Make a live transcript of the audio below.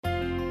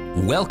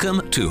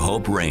Welcome to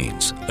Hope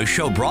Reigns, a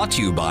show brought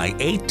to you by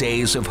 8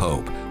 Days of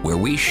Hope, where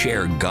we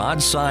share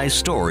God-sized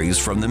stories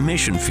from the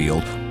mission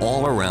field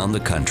all around the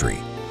country.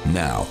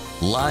 Now,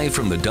 live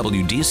from the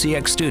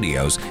WDCX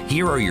studios,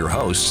 here are your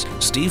hosts,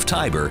 Steve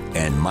Tiber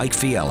and Mike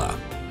Fiella.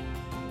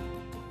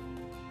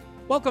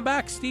 Welcome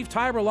back, Steve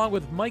Tiber along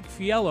with Mike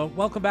Fiella.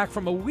 Welcome back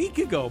from a week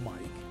ago, Mike.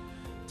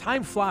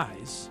 Time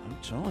flies. I'm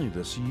telling you,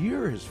 this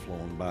year has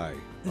flown by.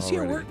 This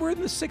year, we're in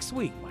the 6th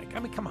week, Mike.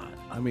 I mean, come on.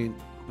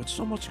 But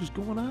so much is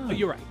going on. Oh,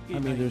 you're right.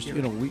 There's,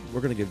 we're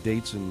going to give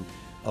dates and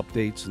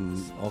updates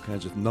and all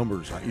kinds of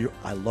numbers.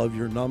 I love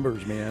your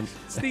numbers, man.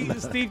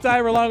 Steve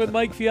Tiber along with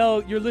Mike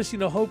Fiella. You're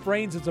listening to Hope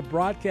Reigns. It's a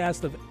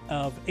broadcast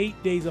of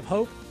 8 Days of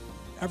Hope.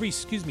 Every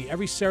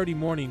Saturday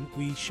morning,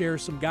 we share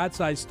some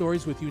God-sized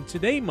stories with you. And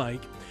today,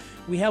 Mike,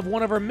 we have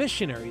one of our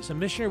missionaries, a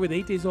missionary with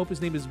 8 Days of Hope.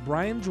 His name is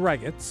Brian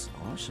Dregetz.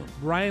 Awesome.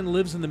 Brian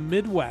lives in the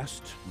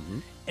Midwest,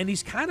 and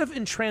he's kind of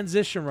in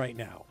transition right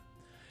now.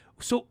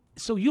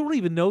 So you don't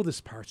even know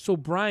this part. So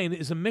Brian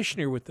is a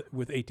missionary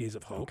with 8 Days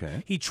of Hope.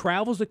 Okay. He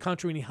travels the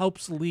country and he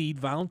helps lead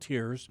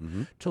volunteers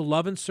to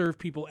love and serve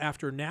people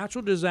after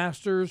natural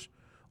disasters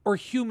or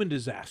human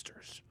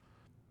disasters.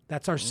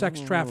 That's our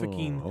sex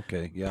trafficking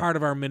part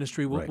of our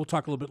ministry. We'll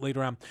talk a little bit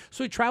later on.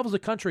 So he travels the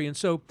country, and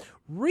so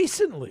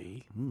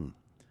recently,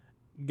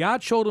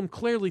 God showed him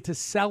clearly to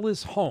sell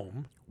his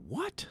home.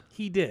 What?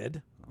 He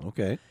did.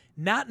 Okay.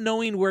 Not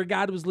knowing where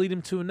God was leading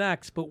him to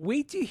next, but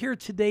wait to hear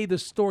today the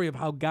story of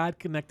how God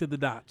connected the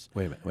dots.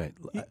 Wait a minute.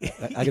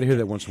 I got to hear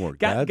that once more.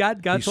 God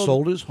he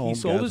sold his home. He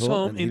sold his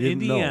home in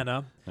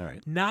Indiana. All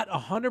right. Not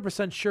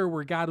 100% sure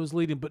where God was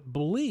leading him, but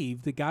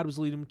believed that God was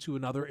leading him to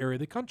another area of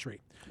the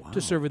country to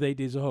serve with 8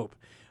 Days of Hope.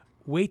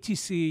 Wait to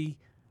see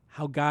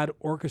how God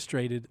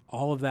orchestrated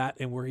all of that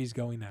and where he's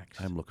going next.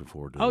 I'm looking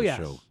forward to the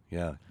show.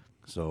 Yeah.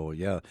 So,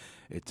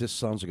 it just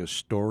sounds like a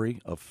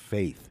story of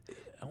faith.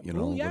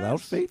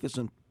 Without faith, it's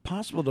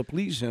impossible to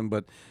please him,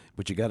 but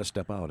you got to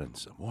step out and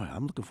say, boy,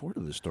 I'm looking forward to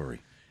this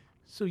story.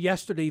 So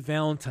yesterday,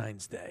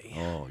 Valentine's Day.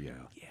 Oh, yeah.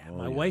 Yeah,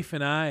 my wife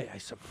and I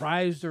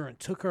surprised her and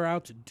took her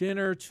out to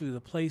dinner to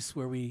the place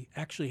where we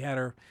actually had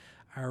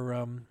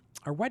our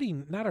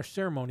wedding, not our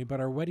ceremony, but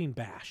our wedding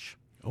bash.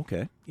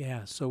 Okay.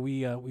 Yeah, so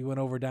we went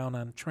over down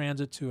on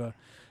Transit to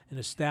an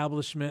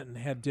establishment and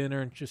had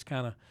dinner and just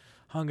kind of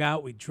hung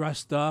out. We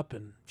dressed up,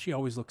 and she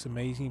always looks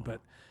amazing,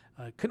 but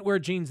couldn't wear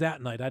jeans that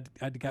night.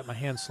 I'd got my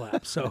hand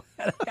slapped, so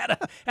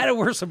had to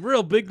wear some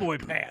real big boy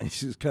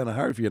pants. It's kind of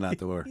hard for you not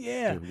to wear.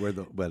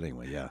 But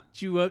anyway, yeah.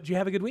 Did you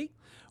have a good week?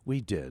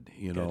 We did.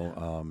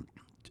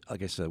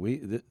 Like I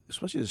said,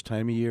 especially this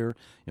time of year,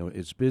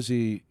 it's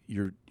busy.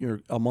 You're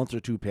a month or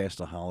two past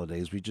the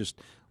holidays.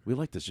 We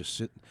like to just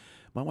sit.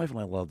 My wife and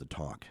I love to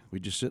talk. We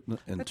just sit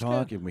and That's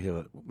talk, good. and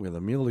we have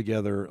a meal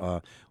together.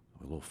 A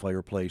little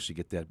fireplace, you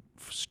get that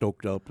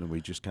stoked up, and we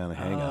just kind of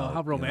hang out.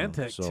 How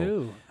romantic,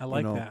 too. I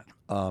like that.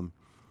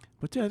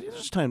 But yeah,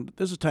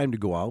 there's a time to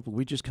go out, but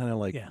we just kind of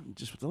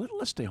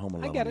let's stay home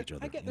and love each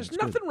other. I get it. There's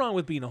nothing wrong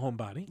with being a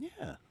homebody.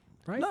 Yeah.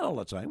 Right? Not all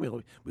the time. We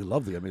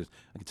love I can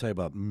tell you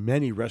about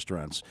many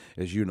restaurants,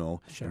 as you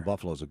know, Sure. and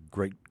Buffalo is a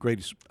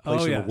greatest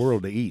place in the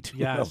world to eat.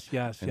 Yes.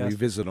 And we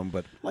visit them,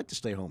 but I like to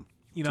stay home.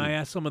 I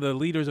asked some of the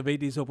leaders of 8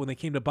 Days of Hope when they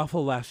came to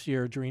Buffalo last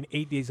year during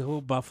 8 Days of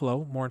Hope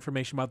Buffalo. More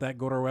information about that,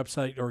 go to our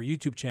website or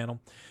YouTube channel.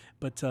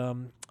 But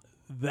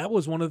that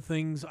was one of the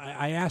things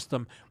I asked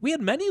them. We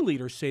had many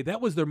leaders say that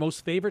was their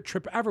most favorite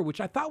trip ever, which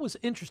I thought was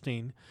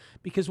interesting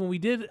because when we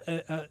did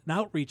an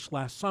outreach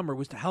last summer,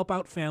 was to help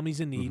out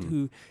families in need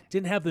who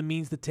didn't have the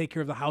means to take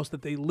care of the house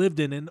that they lived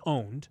in and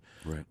owned.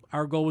 Right.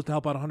 Our goal was to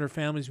help out 100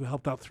 families. We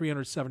helped out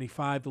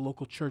 375. The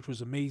local church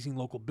was amazing,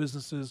 local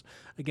businesses.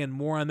 Again,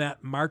 more on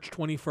that March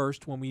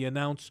 21st when we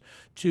announce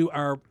to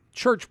our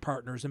church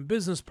partners and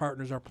business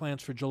partners our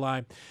plans for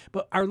July.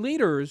 But our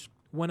leaders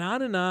went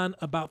on and on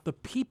about the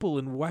people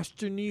in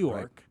Western New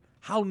York,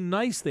 how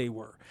nice they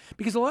were.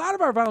 Because a lot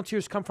of our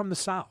volunteers come from the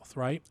South,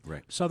 right?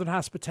 Right. Southern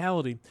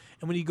hospitality.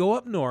 And when you go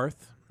up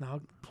north,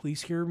 now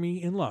please hear me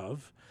in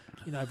love,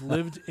 I've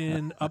lived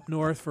up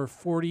north for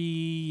 40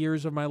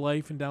 years of my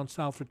life and down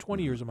south for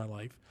 20 years of my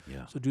life.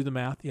 Yeah. So do the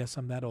math. Yes,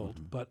 I'm that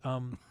old. But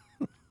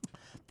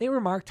they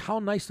remarked how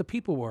nice the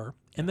people were.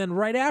 And then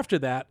right after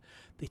that,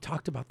 they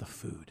talked about the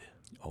food.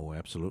 Oh,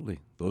 absolutely.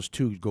 Those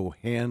two go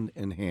hand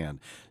in hand.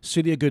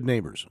 City of Good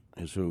Neighbors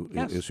is who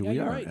we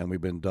are, right. and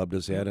we've been dubbed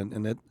as that,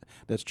 and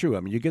that's true.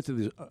 I mean, you get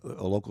to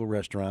a local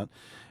restaurant,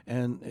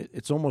 and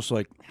it's almost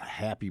like a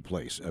happy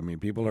place. I mean,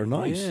 people are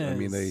nice. I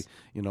mean, they,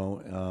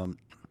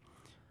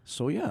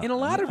 so yeah. And a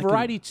lot of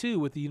variety, too,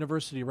 with the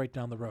university right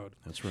down the road.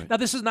 That's right. Now,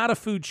 this is not a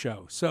food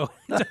show, so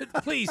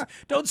please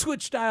don't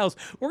switch styles.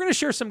 We're going to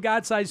share some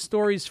God-sized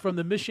stories from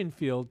the mission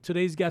field.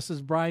 Today's guest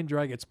is Brian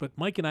Dregetz, but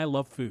Mike and I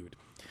love food.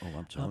 Oh,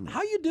 I'm telling you.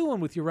 How you doing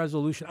with your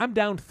resolution? I'm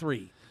down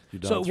 3. You're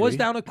down so it 3? was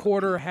down a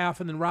quarter, a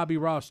half, and then Robbie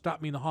Ross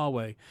stopped me in the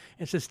hallway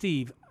and said,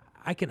 Steve,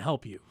 I can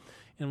help you.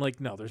 And I'm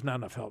like, no, there's not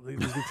enough help. It's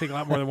going to take a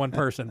lot more than one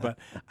person. But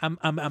I'm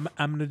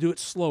going to do it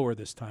slower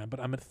this time, but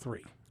I'm at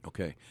 3.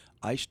 Okay.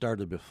 I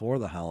started before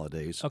the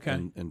holidays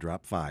and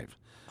dropped 5.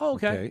 Oh,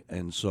 okay.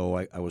 And so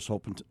I was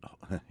hoping to,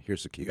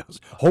 here's the key, I was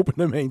hoping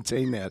to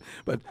maintain that.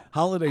 But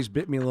holidays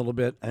bit me a little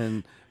bit,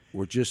 and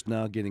we're just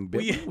now getting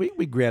bit.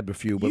 We grabbed a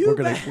few, but we're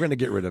gonna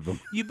get rid of them.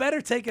 You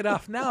better take it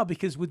off now,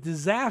 because with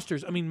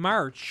disasters, I mean,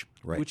 March,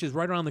 Right. which is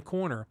right around the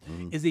corner,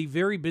 is a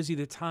very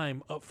busy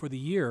time for the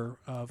year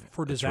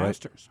for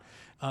disasters.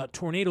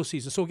 Tornado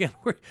season. So again,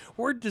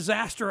 we're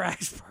disaster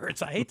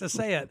experts. I hate to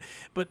say it,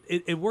 but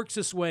it works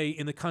this way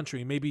in the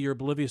country. Maybe you're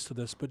oblivious to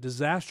this, but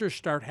disasters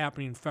start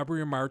happening in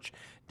February or March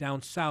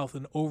down south,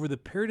 and over the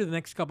period of the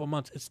next couple of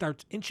months, it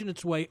starts inching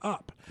its way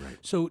up. Right.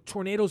 So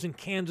tornadoes in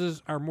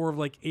Kansas are more of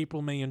like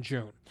April, May, and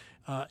June.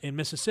 In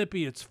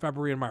Mississippi, it's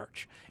February and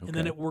March, and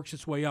then it works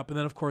its way up. And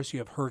then, of course, you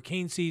have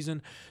hurricane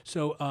season.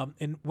 So,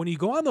 and when you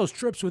go on those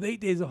trips with 8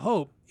 Days of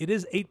Hope, it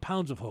is 8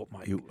 pounds of hope,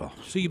 Mike.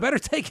 So you better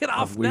take it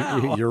off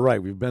now. You're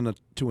right. We've been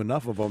to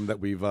enough of them that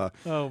we've man.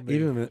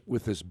 even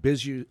with as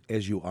busy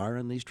as you are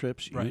on these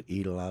trips, Right.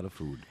 you eat a lot of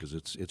food because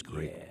it's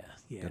great.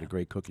 Yeah. Got a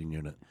great cooking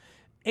unit.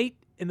 8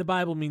 in the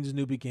Bible means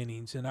new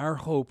beginnings, and our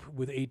hope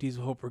with 8 Days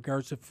of Hope,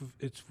 regardless if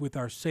it's with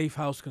our Safe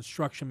House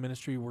construction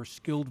ministry, where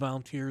skilled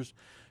volunteers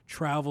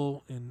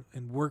travel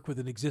and work with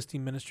an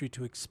existing ministry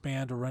to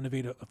expand or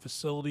renovate a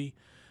facility.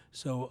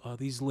 So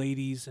these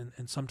ladies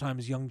and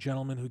sometimes young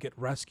gentlemen who get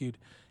rescued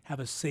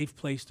have a safe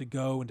place to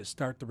go and to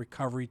start the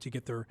recovery, to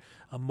get their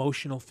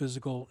emotional,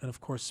 physical, and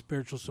of course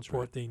spiritual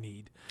support they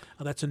need.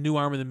 That's a new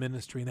arm of the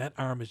ministry, and that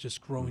arm is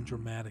just growing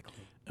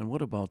dramatically. And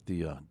what about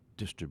the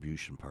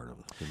distribution part of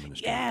the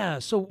ministry? Yeah,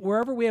 so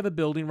wherever we have a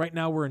building, right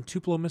now we're in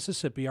Tupelo,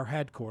 Mississippi, our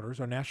headquarters,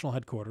 our national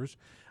headquarters.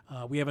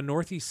 We have a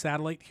Northeast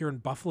satellite here in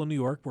Buffalo, New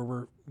York,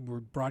 where we're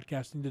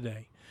broadcasting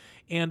today.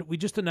 And we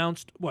just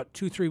announced,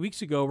 2-3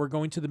 weeks ago, we're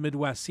going to the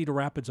Midwest, Cedar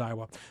Rapids,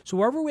 Iowa. So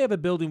wherever we have a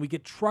building, we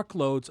get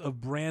truckloads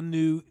of brand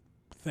new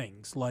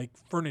things like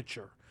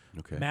furniture,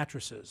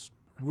 mattresses,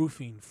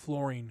 roofing,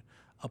 flooring,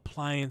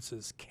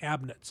 appliances,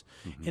 cabinets.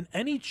 And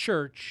any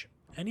church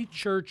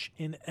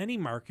in any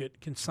market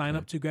can sign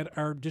up to get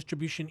our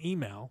distribution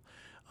email,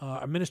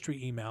 our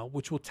ministry email,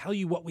 which will tell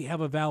you what we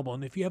have available.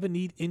 And if you have a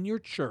need in your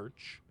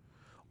church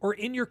or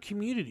in your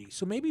community,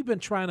 so maybe you've been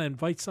trying to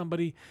invite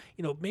somebody,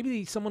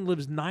 maybe someone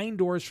lives 9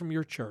 doors from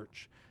your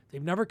church.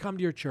 They've never come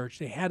to your church.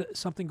 They had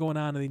something going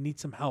on and they need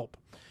some help.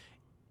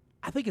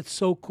 I think it's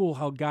so cool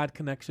how God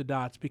connects the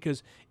dots,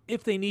 because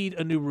if they need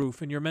a new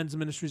roof and your men's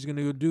ministry is going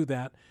to go do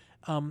that,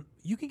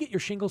 you can get your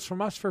shingles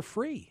from us for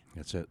free.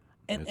 That's it.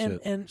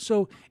 And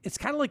so it's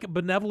kind of like a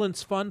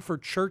benevolence fund for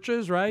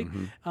churches, right?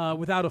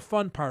 Without a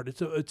fun part.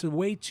 It's a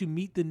way to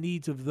meet the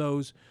needs of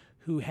those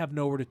who have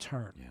nowhere to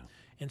turn. Yeah.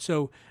 And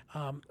so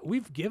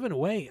we've given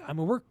away. I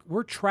mean,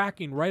 we're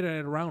tracking right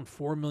at around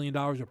 $4 million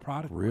of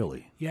product.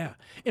 Really? Yeah.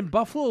 In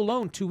Buffalo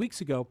alone, 2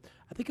 weeks ago,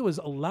 I think it was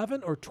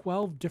 11 or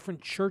 12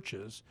 different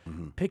churches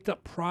picked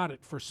up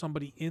product for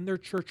somebody in their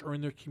church or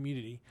in their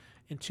community.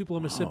 In Tupelo,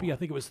 Mississippi, I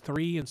think it was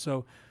 3. And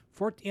so,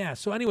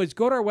 So anyways,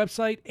 go to our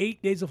website,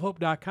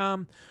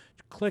 8daysofhope.com.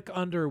 Click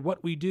under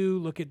what we do,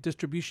 look at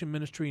distribution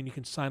ministry, and you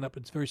can sign up.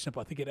 It's very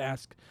simple. I think it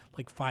asks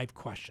like 5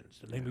 questions.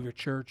 The name of your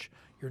church,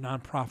 your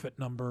nonprofit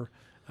number,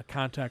 a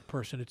contact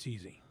person. It's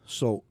easy.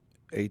 So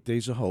 8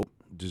 Days of Hope,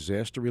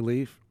 disaster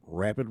relief,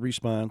 rapid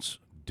response,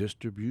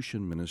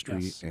 distribution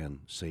ministry, and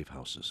safe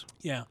houses.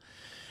 Yeah.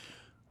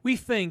 We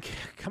think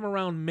come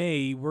around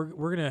May,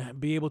 we're going to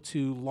be able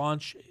to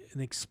launch an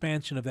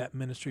expansion of that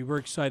ministry. We're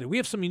excited. We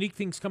have some unique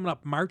things coming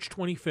up March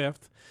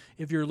 25th.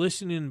 If you're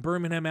listening in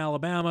Birmingham,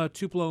 Alabama,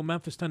 Tupelo,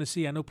 Memphis,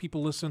 Tennessee, I know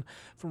people listen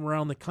from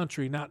around the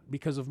country, not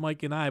because of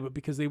Mike and I, but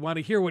because they want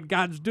to hear what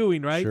God's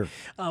doing, right? Sure.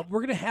 We're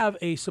going to have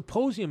a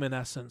symposium, in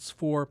essence,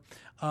 for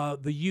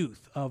the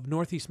youth of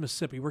Northeast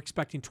Mississippi. We're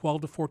expecting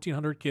 1,200 to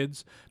 1,400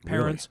 kids,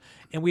 parents,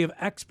 and we have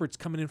experts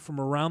coming in from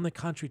around the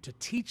country to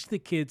teach the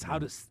kids how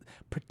to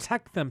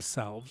protect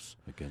themselves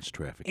against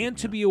trafficking, and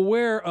to be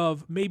aware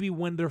of maybe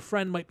when their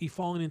friend might be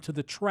falling into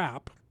the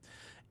trap.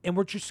 And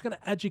we're just going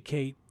to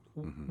educate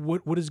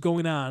what is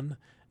going on,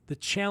 the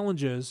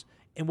challenges,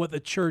 and what the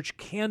church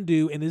can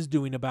do and is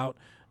doing about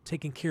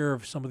taking care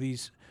of some of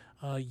these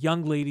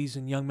young ladies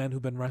and young men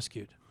who've been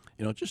rescued.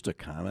 Just a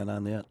comment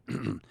on that.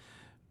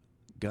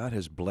 God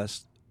has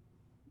blessed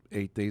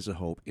 8 Days of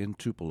Hope in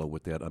Tupelo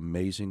with that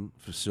amazing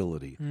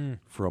facility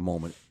for a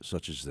moment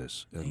such as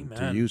this. And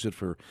to use it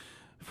for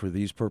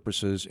these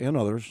purposes and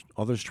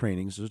others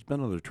trainings. There's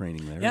been other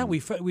training there. Yeah, we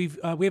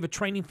have a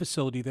training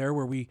facility there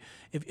where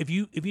if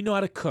you know how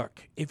to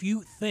cook, if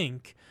you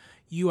think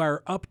you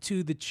are up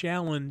to the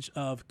challenge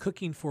of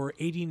cooking for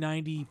 80,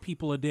 90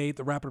 people a day at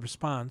the rapid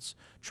response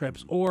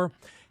trips, or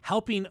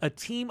helping a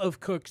team of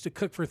cooks to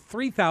cook for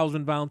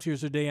 3,000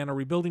 volunteers a day on a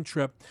rebuilding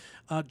trip,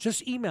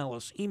 just email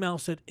us. Email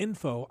us at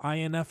info at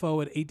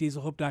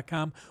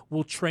 8daysofhope.com.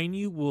 We'll train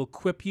you, we'll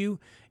equip you,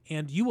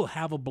 and you will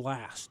have a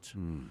blast.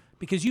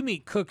 Because you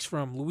meet cooks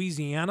from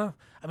Louisiana.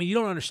 I mean, you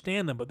don't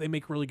understand them, but they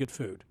make really good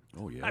food.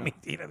 Oh, yeah. I mean,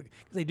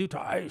 they do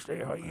talk.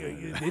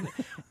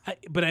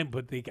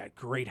 But they got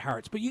great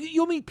hearts. But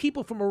you'll meet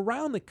people from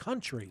around the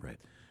country. Right.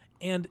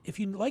 And if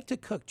you like to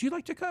cook, do you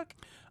like to cook?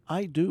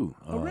 I do.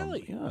 Oh,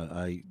 really?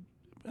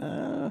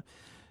 Yeah,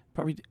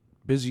 probably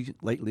busy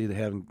lately. They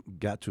haven't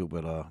got to it,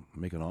 but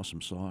make an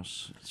awesome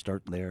sauce.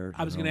 Start there.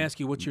 I was going to ask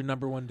you, what's your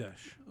number one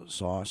dish?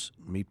 Sauce,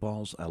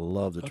 meatballs. I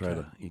love to try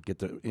to get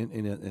the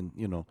in it, and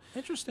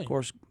Interesting. Of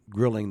course,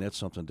 grilling. That's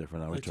something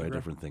different. I would Like to try grill.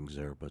 different things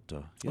there, but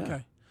yeah.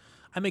 Okay.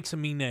 I make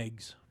some mean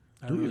eggs.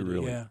 Do you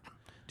really? Yeah.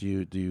 Do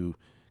you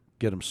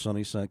get them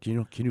sunny side?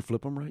 Can you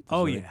flip them right?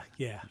 Oh, Sunny?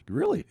 yeah.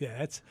 Really?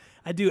 Yeah,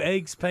 I do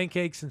eggs,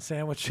 pancakes, and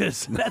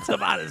sandwiches. That's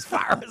about as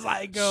far as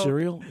I go.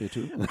 Cereal? You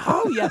too?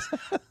 Oh, yes.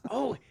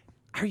 Oh,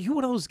 are you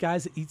one of those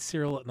guys that eats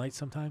cereal at night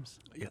sometimes?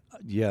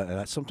 Yeah. And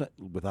I sometimes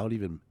without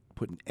even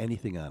putting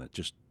anything on it,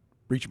 just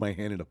reach my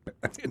hand in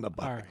the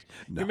box. All right.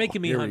 No, You're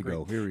making me hungry.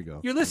 Here we go.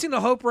 You're listening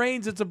to Hope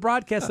Reigns. It's a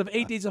broadcast of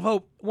 8 Days of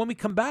Hope. When we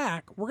come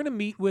back, we're going to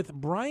meet with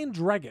Brian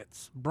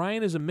Dregetz.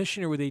 Brian is a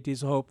missionary with 8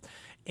 Days of Hope,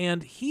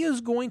 and he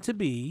is going to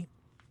be,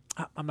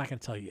 I'm not going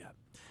to tell you yet.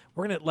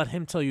 We're going to let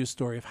him tell you a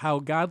story of how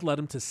God led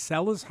him to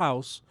sell his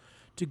house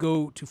to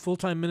go to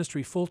full-time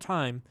ministry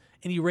full-time,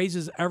 and he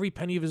raises every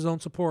penny of his own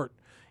support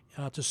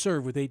to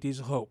serve with 8 Days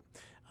of Hope.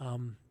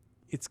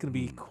 It's going to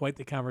be quite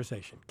the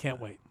conversation.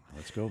 Can't wait.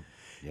 Let's go.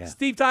 Yeah.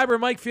 Steve Tiber,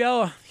 Mike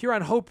Fiala here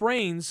on Hope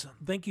Reigns.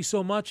 Thank you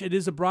so much. It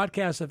is a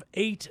broadcast of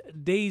 8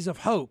 Days of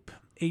Hope.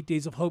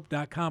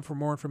 8daysofhope.com for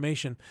more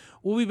information.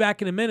 We'll be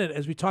back in a minute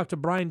as we talk to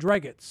Brian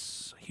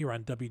Dregetz here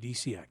on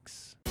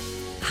WDCX.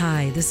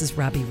 Hi, this is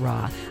Robbie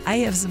Raw. I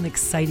have some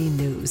exciting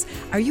news.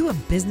 Are you a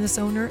business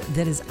owner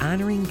that is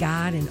honoring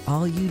God in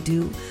all you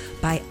do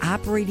by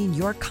operating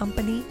your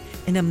company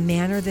in a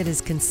manner that is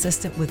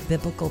consistent with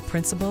biblical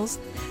principles?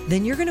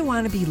 Then you're going to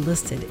want to be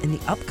listed in the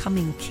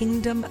upcoming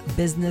Kingdom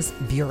Business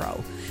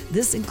Bureau.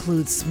 This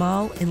includes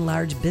small and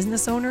large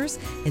business owners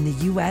in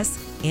the U.S.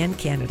 and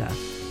Canada.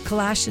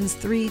 Colossians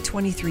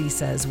 3:23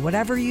 says,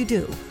 whatever you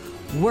do,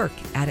 work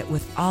at it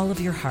with all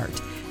of your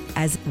heart,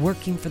 as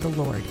working for the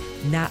Lord,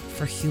 not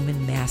for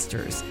human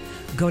masters.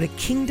 Go to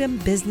Kingdom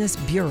Business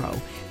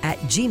Bureau at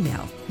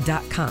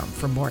gmail.com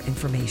for more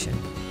information.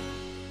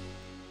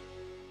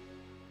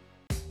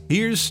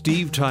 Here's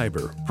Steve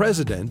Tiber,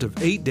 president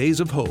of 8 Days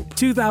of Hope.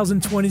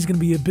 2020 is going to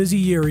be a busy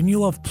year, and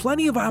you'll have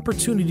plenty of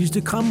opportunities to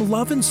come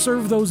love and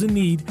serve those in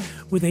need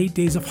with 8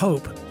 Days of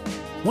Hope.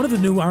 One of the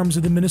new arms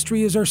of the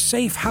ministry is our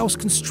Safe House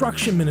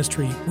Construction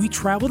Ministry. We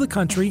travel the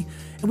country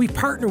and we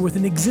partner with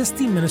an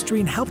existing ministry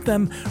and help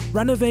them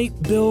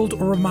renovate, build,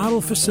 or remodel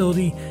a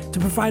facility to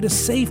provide a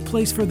safe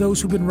place for those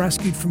who've been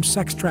rescued from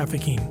sex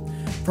trafficking.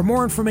 For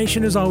more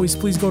information, as always,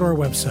 please go to our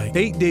website.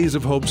 8 Days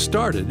of Hope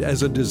started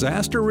as a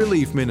disaster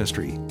relief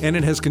ministry, and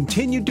it has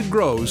continued to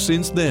grow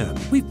since then.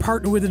 We've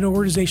partnered with an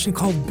organization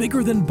called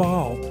Bigger Than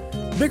Ball.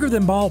 Bigger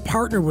Than Ball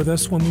partnered with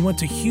us when we went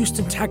to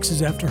Houston,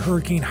 Texas after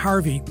Hurricane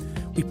Harvey.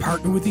 We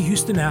partnered with the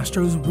Houston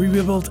Astros. We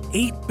rebuilt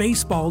 8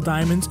 baseball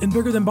diamonds in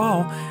Bigger Than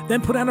Ball, then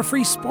put on a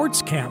free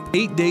sports camp.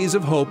 8 Days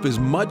of Hope is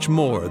much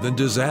more than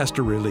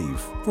disaster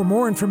relief. For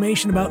more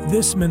information about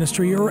this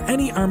ministry or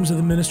any arms of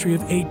the ministry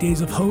of 8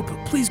 Days of Hope,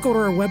 please go to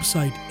our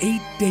website,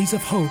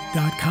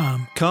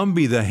 8daysofhope.com. Come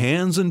be the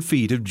hands and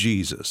feet of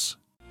Jesus.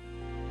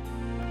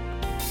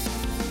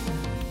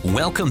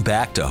 Welcome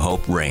back to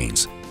Hope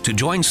Reigns. To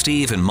join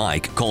Steve and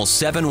Mike, call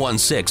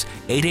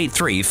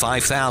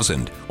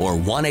 716-883-5000 or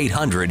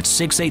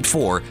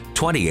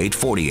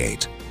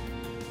 1-800-684-2848.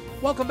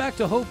 Welcome back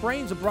to Hope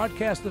Reigns, a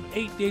broadcast of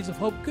 8 Days of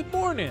Hope. Good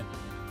morning.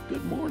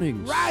 Good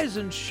morning. Rise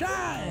and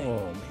shine.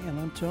 Oh, man,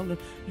 I'm telling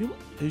you,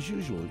 as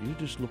usual, you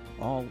just look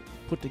all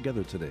put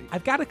together today.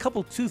 I've got a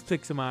couple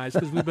toothpicks in my eyes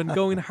because we've been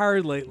going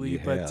hard lately.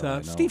 Yeah, but I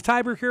know. Steve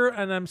Tiber here,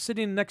 and I'm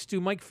sitting next to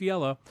Mike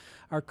Fiala,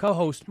 our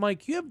co-host.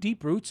 Mike, you have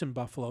deep roots in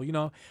Buffalo. You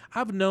know,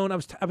 I've known. I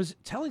was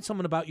telling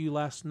someone about you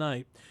last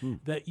night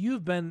that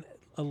you've been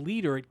a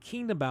leader at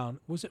Kingdom Bound.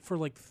 Was it for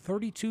like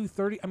 30?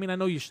 I mean, I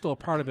know you're still a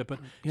part of it, but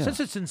Yeah. since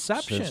its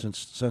inception.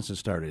 Since it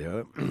started,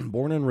 yeah.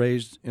 Born and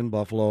raised in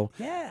Buffalo.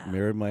 Yeah.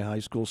 Married my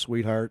high school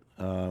sweetheart.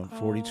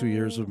 42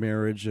 years of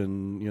marriage,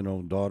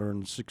 and daughter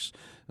and six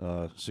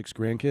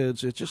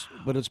grandkids.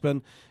 But it's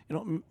been,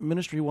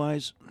 ministry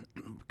wise,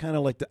 kind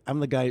of like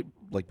I'm the guy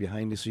like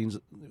behind the scenes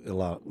a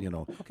lot.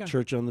 Okay.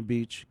 Church on the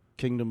Beach,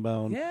 Kingdom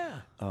Bound.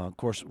 Yeah. Of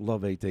course,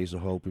 love 8 Days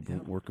of Hope. We've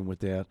been working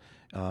with that.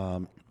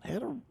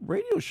 Had a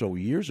radio show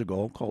years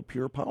ago called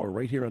Pure Power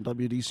right here on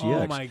WDCX.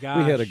 Oh, my We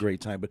had a gosh.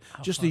 great time. But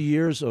just fun. the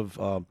years of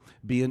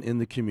being in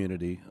the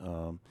community,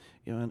 and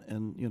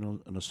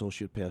an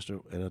associate pastor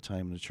at a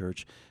time in the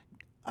church.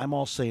 I'm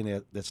all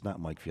saying that's not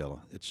Mike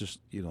Fiala. It's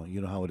just, you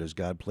know how it is.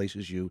 God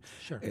places you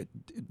Sure. at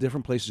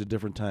different places at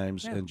different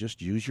times, Yeah. and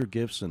just use your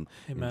gifts and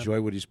Amen.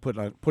 enjoy what he's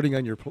putting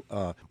on your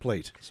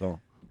plate. So.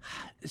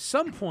 At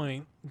some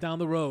point down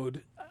the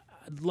road,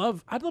 I'd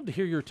love to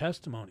hear your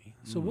testimony.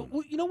 So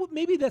you know what?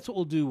 Maybe that's what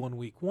we'll do one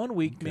week. One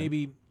week,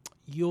 maybe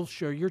you'll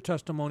share your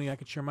testimony. I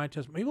could share my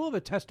testimony. Maybe we'll have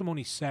a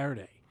testimony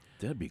Saturday.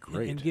 That'd be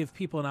great. And give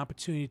people an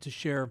opportunity to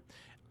share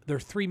their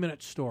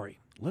 3-minute story.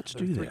 Let's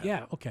Another do three. that.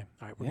 Yeah. Okay.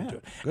 All right. We're gonna Yeah, do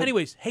it. good.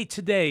 Anyways, hey,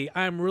 today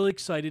I'm really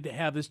excited to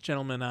have this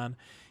gentleman on.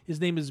 His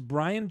name is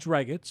Brian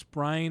Dregetz.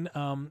 Brian,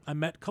 I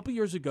met a couple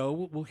years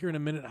ago. We'll hear in a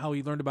minute how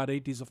he learned about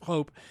 8 Days of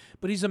Hope.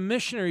 But he's a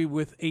missionary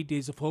with 8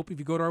 Days of Hope. If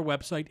you go to our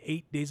website,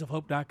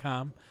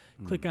 8daysofhope.com,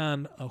 click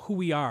on who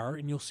we are,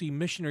 and you'll see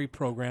missionary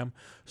program.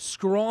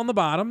 Scroll on the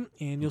bottom,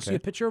 and you'll see Okay. a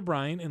picture of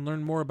Brian and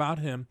learn more about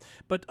him.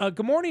 But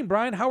good morning,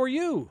 Brian. How are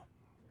you?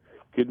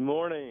 Good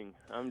morning.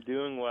 I'm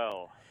doing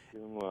well.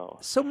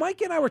 So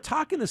Mike and I were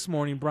talking this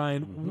morning,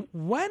 Brian.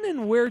 When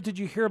and where did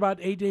you hear about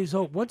 8 Days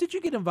of Hope? When did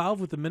you get involved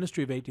with the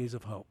ministry of 8 Days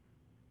of Hope?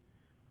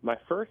 My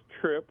first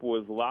trip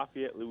was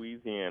Lafayette,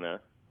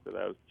 Louisiana, so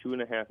that was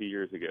 2.5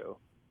 years ago.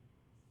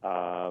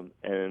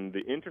 And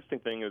the interesting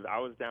thing is I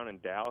was down in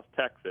Dallas,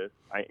 Texas.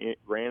 I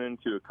ran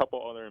into a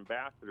couple other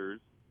ambassadors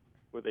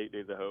with 8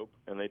 Days of Hope,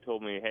 and they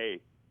told me, hey,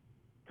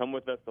 come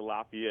with us to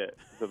Lafayette.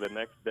 So the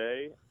next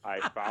day, I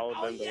followed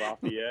them to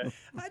Lafayette.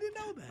 I didn't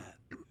know that.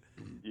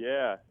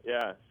 Yeah.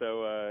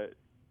 So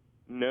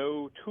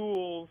no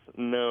tools,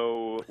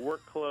 no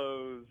work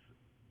clothes,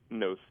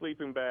 no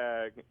sleeping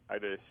bag. I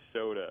just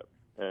showed up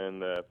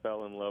and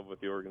fell in love with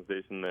the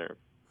organization there.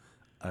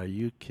 Are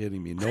you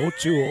kidding me? No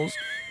tools,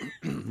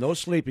 no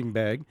sleeping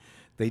bag.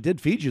 They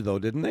did feed you, though,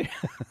 didn't they?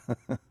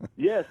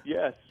 Yes.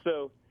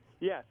 So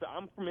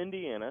I'm from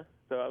Indiana.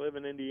 So I live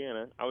in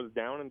Indiana. I was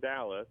down in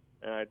Dallas,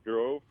 and I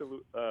drove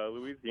to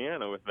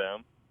Louisiana with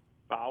them,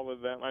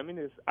 followed them. I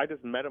mean, I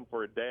just met them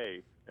for a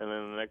day, and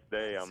then the next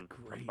day I'm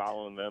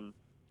following them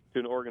to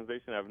an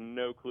organization. I have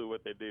no clue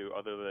what they do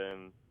other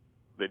than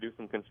they do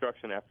some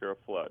construction after a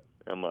flood.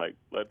 I'm like,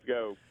 let's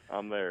go.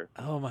 I'm there.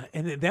 Oh my!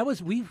 And that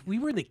was we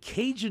were in the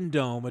Cajun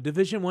Dome, a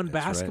Division I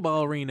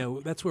basketball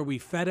arena. That's where we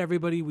fed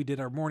everybody. We did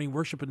our morning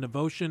worship and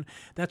devotion.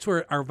 That's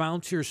where our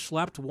volunteers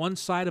slept. One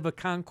side of a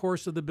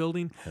concourse of the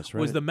building That's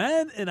was right. the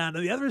men, and on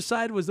the other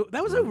side was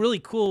that was a really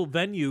cool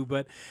venue.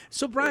 But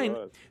so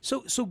Brian,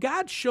 so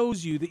God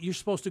shows you that you're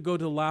supposed to go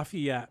to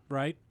Lafayette,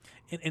 right?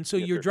 And so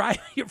you're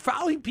driving, you're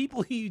following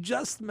people who you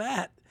just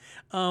met.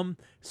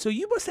 So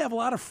you must have a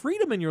lot of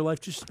freedom in your life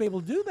just to be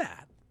able to do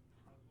that.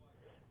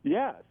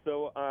 Yeah,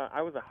 so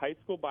I was a high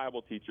school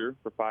Bible teacher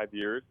for 5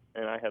 years,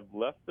 and I had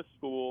left the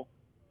school.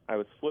 I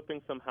was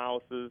flipping some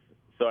houses,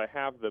 so I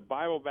have the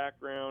Bible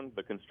background,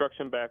 the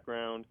construction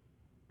background.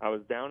 I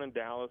was down in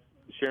Dallas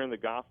sharing the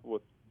gospel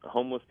with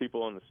homeless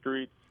people on the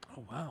streets.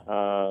 Oh,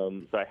 wow.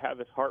 So I had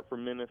this heart for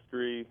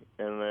ministry,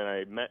 and then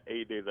I met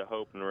 8 Days of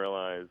Hope and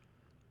realized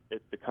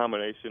it's the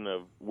combination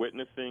of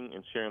witnessing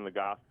and sharing the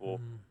gospel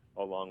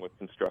along with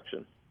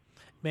construction.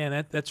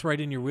 Man, that's right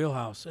in your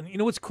wheelhouse. And you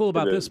know what's cool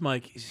about this,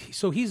 Mike?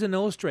 So he's an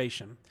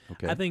illustration.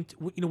 Okay. I think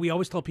we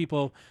always tell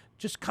people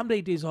just come to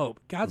 8 Days of Hope.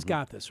 God's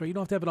got this, right? You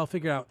don't have to have it all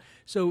figured out.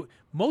 So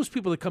most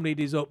people that come to 8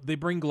 Days of Hope, they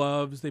bring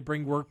gloves, they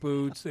bring work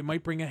boots, they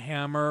might bring a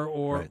hammer,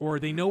 or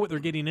they know what they're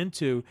getting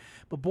into.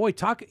 But boy,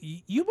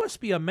 you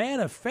must be a man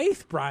of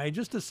faith, Brian,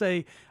 just to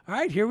say, all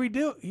right, here we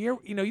do. Here,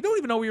 you don't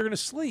even know where you're going to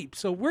sleep.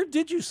 So where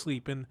did you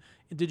sleep, and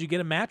did you get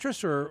a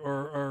mattress,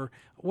 or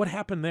what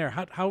happened there?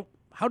 How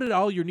did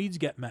all your needs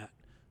get met?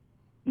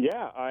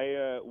 Yeah,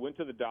 I went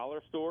to the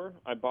dollar store.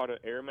 I bought an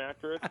air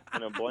mattress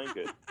and a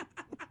blanket,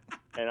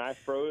 and I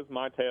froze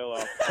my tail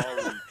off all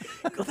week.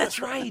 Oh,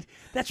 that's right.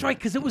 That's right,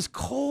 because it was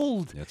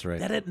cold. That's right.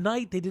 That at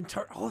night they didn't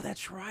turn. Oh,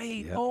 that's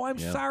right. Yep, Oh, I'm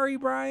yep. sorry,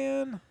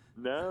 Brian.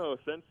 No,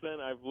 since then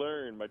I've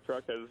learned. My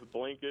truck has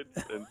blankets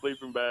and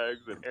sleeping bags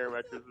and air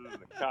mattresses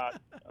and a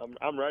cot.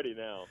 I'm ready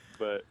now.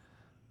 But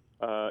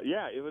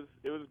yeah, it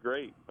was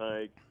great.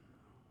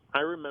 I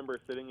remember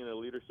sitting in a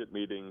leadership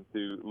meeting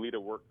to lead a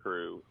work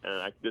crew,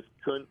 and I just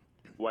couldn't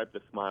wipe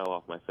the smile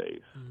off my face.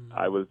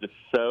 I was just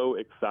so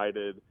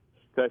excited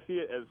because I see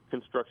it as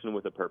construction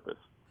with a purpose.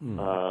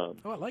 Oh,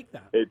 I like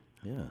that. I've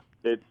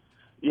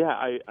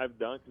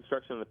done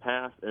construction in the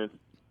past, and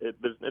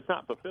it's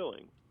not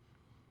fulfilling.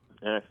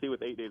 And I see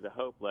with 8 Days of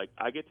Hope, like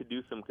I get to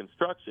do some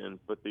construction,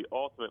 but the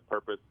ultimate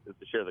purpose is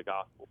to share the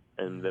gospel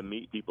and to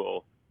meet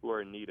people who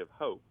are in need of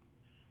hope,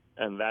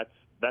 and that's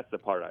the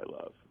part I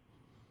love.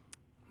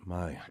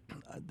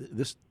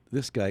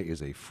 This guy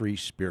is a free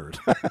spirit.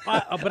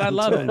 But I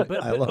love it.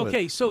 But, I love it.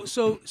 okay,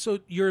 so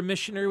you're a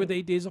missionary with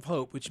 8 Days of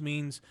Hope, which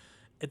means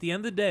at the end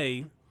of the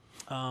day,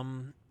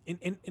 and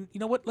you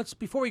know what? Let's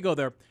before we go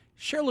there,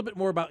 share a little bit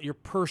more about your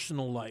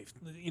personal life.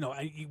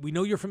 We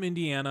know you're from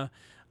Indiana.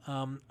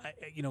 Tell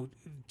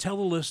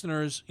the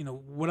listeners,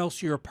 what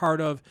else you're a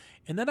part of,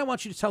 and then I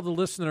want you to tell the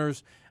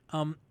listeners,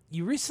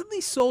 you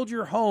recently sold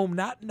your home,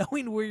 not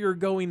knowing where you're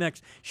going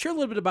next. Share a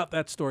little bit about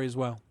that story as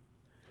well.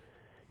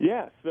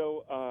 Yeah,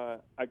 so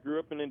I grew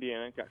up in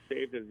Indiana, got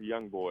saved as a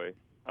young boy.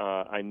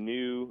 I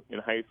knew in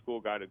high school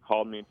God had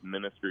called me into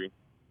ministry,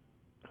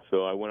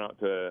 so I went out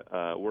to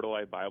Word of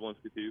Life Bible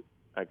Institute.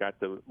 I got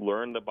to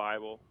learn the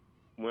Bible,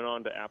 went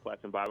on to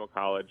Appalachian Bible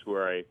College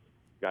where I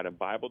got a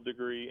Bible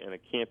degree and a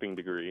camping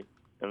degree,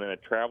 and then I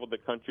traveled the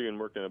country and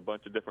worked in a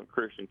bunch of different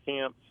Christian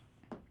camps.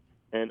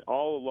 And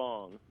all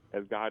along,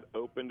 as God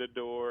opened a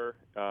door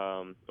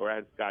or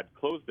as God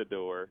closed the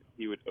door,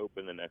 he would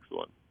open the next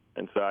one.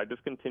 And so I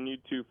just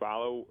continued to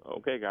follow,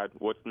 okay, God,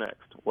 what's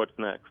next? What's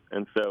next?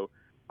 And so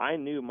I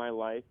knew my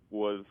life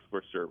was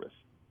for service.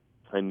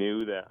 I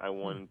knew that I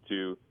wanted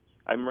to.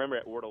 I remember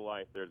at Word of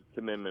Life, there's a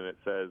commitment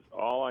that says,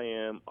 all I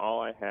am,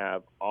 all I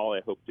have, all I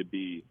hope to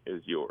be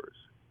is yours.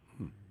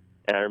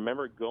 And I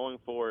remember going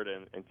forward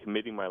and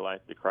committing my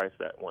life to Christ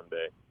that one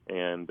day.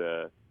 And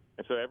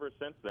so ever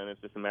since then, it's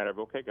just a matter of,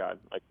 okay, God,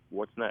 like,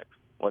 what's next?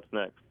 What's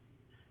next?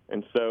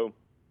 And so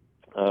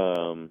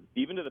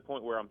even to the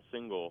point where I'm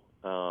single,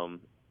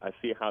 I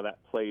see how that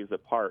plays a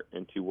part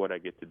into what I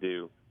get to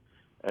do.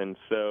 And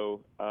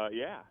so,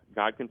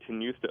 God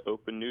continues to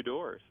open new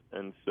doors.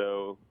 And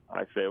so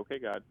I say, okay,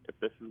 God, if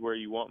this is where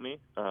you want me,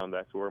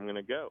 that's where I'm going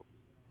to go.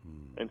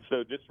 And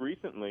so just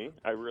recently,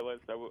 I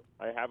realized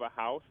I have a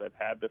house. I've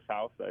had this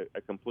house. I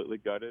completely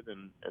gutted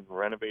and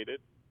renovated.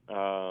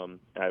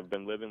 I've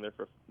been living there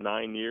for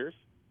 9 years.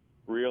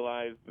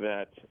 Realized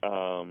that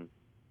I'm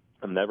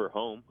never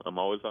home. I'm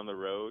always on the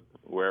road.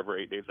 Wherever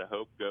 8 Days of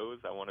Hope goes,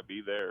 I want to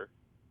be there.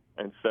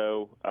 And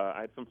so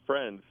I had some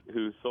friends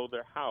who sold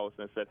their house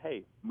and said,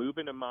 hey, move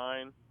into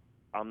mine.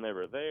 I'm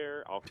never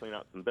there. I'll clean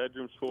out some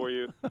bedrooms for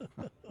you.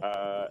 And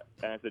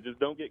I said, just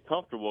don't get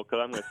comfortable because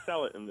I'm going to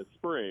sell it in the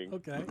spring.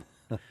 Okay.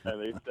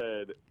 And they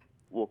said,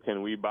 well,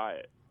 can we buy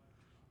it?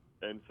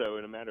 And so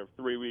in a matter of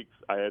 3 weeks,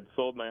 I had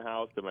sold my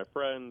house to my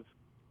friends.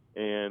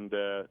 And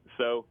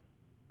so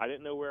I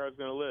didn't know where I was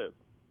going to live.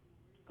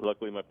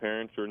 Luckily, my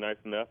parents were nice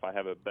enough. I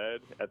have a bed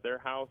at their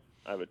house.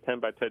 I have a 10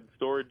 by 10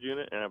 storage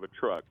unit, and I have a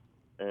truck.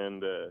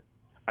 And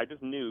I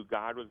just knew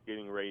God was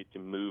getting ready to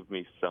move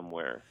me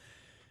somewhere.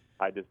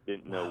 I just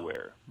didn't know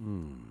where.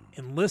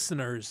 And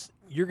listeners,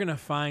 you're going to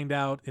find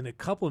out in a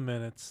couple of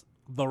minutes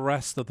the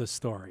rest of the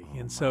story.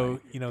 And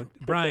so,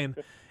 Brian,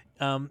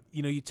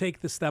 you take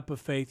the step of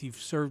faith. You've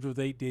served with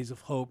 8 Days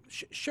of Hope.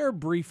 Share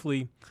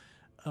briefly.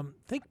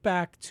 Think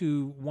back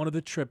to one of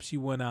the trips you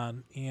went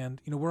on,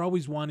 and we're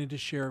always wanting to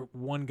share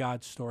one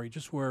God story,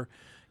 just where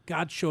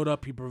God showed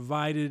up. He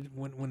provided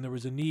when there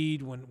was a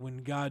need,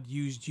 when God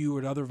used you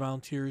or other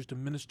volunteers to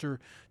minister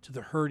to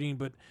the hurting.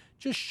 But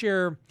just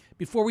share,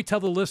 before we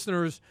tell the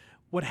listeners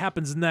what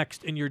happens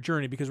next in your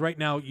journey, because right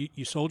now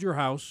you sold your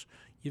house.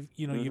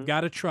 You've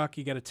got a truck,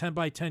 you got a 10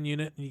 by 10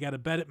 unit, and you got a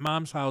bed at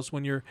Mom's house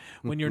when you're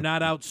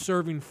not out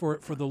serving for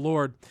the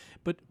Lord.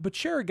 But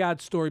share a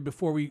God story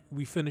before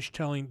we finish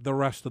telling the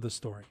rest of the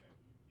story.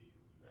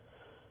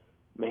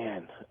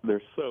 Man,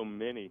 there's so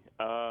many.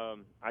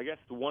 I guess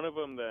one of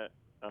them that,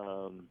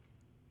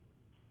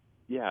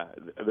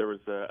 there was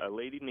a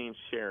lady named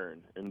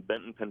Sharon in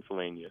Benton,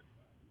 Pennsylvania,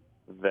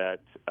 that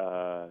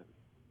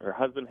her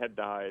husband had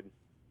died.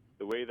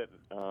 The way that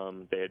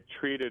they had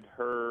treated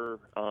her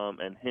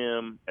and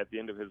him at the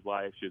end of his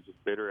life, she was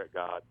just bitter at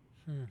God.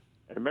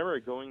 I remember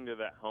going to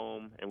that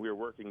home, and we were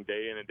working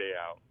day in and day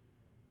out.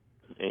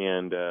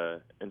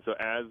 And so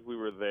as we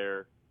were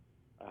there,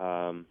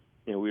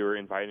 we were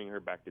inviting her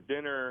back to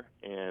dinner,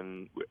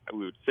 and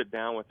we would sit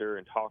down with her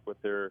and talk with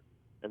her.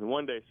 And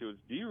one day she was,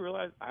 do you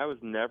realize I was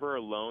never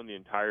alone the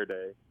entire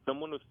day?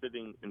 Someone was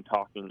sitting and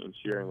talking and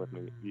sharing with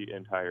me the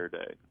entire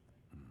day.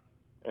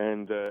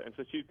 And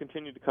so she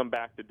continued to come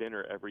back to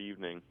dinner every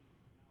evening.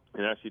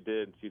 And as she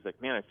did, she's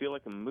like, man, I feel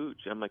like a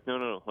mooch. I'm like,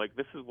 no. Like,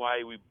 this is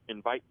why we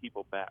invite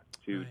people back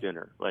to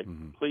dinner. Like,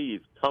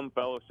 please come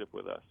fellowship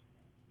with us.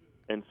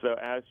 And so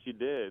as she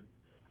did,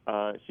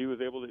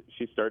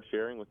 she started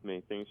sharing with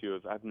me things. She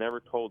goes, I've never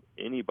told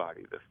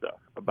anybody this stuff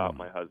about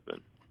my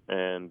husband.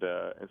 And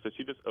so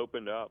she just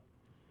opened up.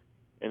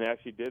 And as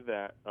she did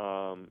that,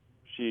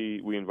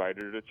 we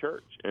invited her to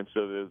church. And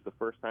so it was the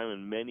first time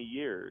in many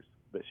years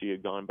that she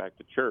had gone back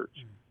to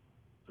church.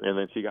 And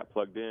then she got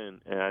plugged in.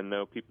 And I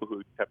know people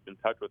who kept in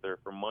touch with her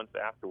for months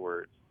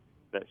afterwards,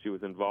 that she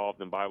was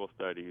involved in Bible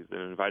studies and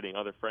inviting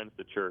other friends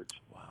to church.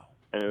 Wow.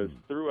 And it was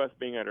through us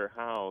being at her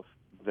house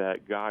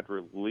that God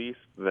released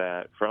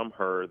that from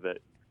her, that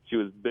she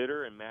was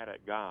bitter and mad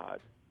at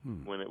God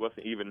when it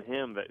wasn't even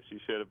him that she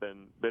should have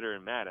been bitter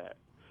and mad at.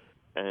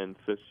 And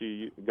so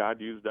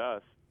God used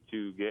us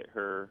to get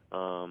her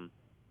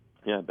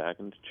back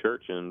into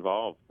church and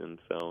involved. And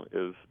so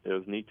it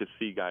was neat to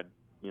see God,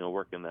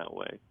 work in that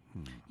way.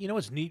 You know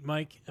what's neat,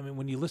 Mike? I mean,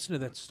 when you listen to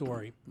that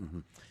story,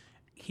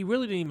 he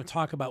really didn't even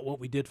talk about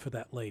what we did for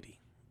that lady.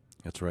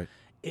 That's right.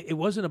 It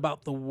wasn't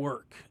about the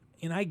work.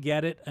 And I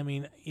get it. I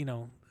mean,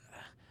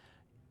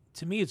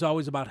 to me, it's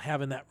always about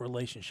having that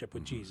relationship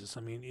with Jesus.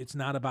 I mean, it's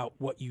not about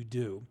what you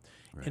do.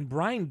 Right. And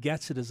Brian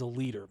gets it as a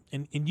leader.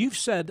 And you've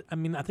said, I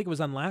mean, I think it was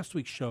on last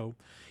week's show,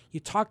 you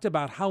talked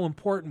about how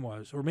important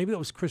was, or maybe that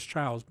was Chris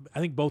Childs,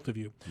 I think both of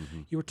you,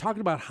 you were talking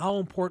about how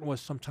important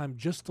was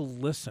sometimes just to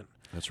listen.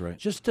 That's right.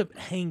 Just to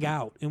hang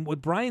out. And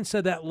what Brian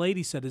said, that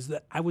lady said, is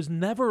that I was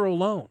never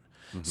alone.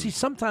 See,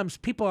 sometimes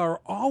people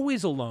are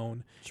always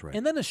alone, right.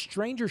 And then a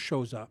stranger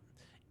shows up,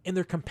 and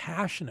they're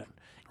compassionate,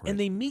 and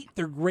they meet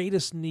their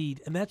greatest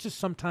need, and that's just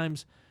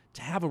sometimes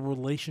to have a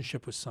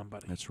relationship with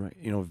somebody. That's right.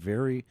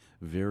 Very,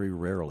 very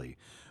rarely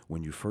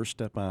when you first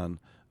step on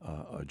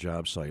a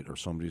job site or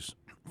somebody's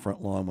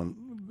front lawn, when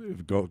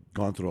have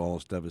gone through all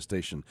this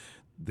devastation,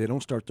 they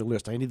don't start the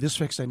list. I need this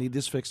fixed. I need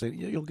this fixed.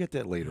 You'll get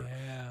that later.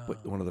 Yeah.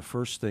 But one of the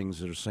first things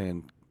they're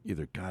saying,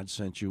 either God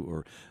sent you,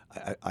 or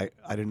I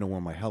didn't know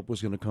where my help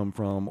was going to come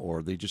from,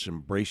 or they just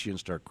embrace you and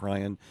start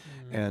crying.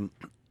 And,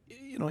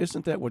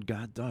 isn't that what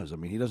God does? I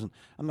mean, he doesn't,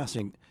 I'm not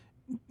saying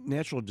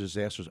natural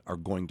disasters are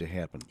going to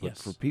happen, but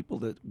Yes. for people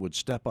that would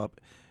step up,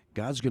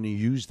 God's going to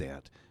use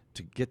that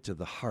to get to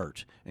the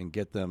heart and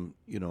get them,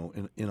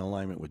 in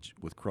alignment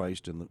with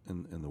Christ and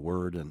the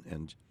Word,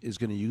 and is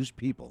going to use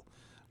people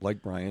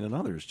like Brian and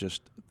others,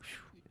 just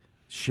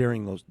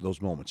sharing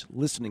those moments,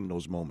 listening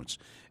those moments.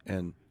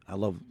 And I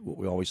love what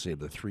we always say,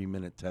 the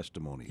 3-minute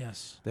testimony.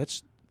 Yes.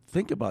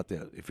 Think about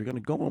that. If you're going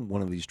to go on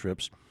one of these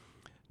trips,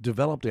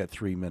 develop that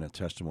 3-minute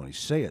testimony.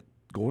 Say it.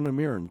 Go in the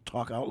mirror and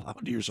talk out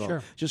loud to yourself.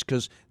 Sure. Just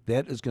because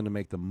that is going to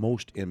make the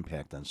most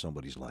impact on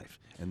somebody's life.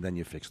 And then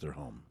you fix their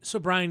home. So,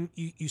 Brian,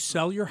 you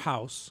sell your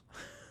house.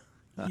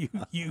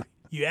 you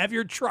have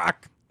your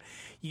truck.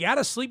 You got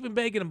a sleeping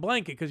bag and a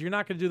blanket because you're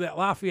not going to do that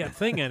Lafayette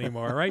thing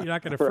anymore, right? You're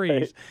not going to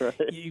freeze. Right.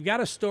 You've got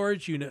a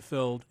storage unit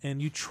filled,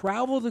 and you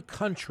travel the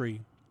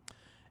country.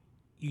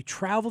 You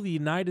travel the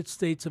United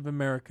States of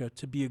America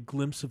to be a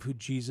glimpse of who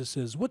Jesus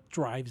is. What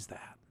drives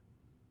that?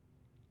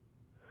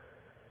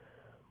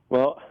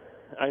 Well,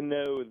 I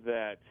know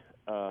that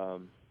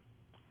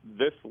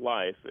this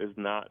life is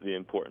not the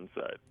important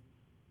side.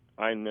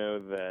 I know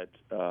that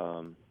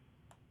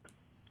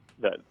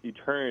that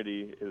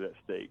eternity is at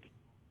stake,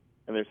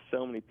 and there's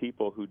so many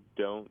people who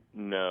don't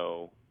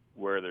know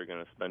where they're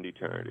going to spend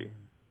eternity.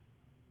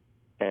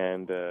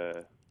 And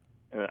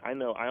I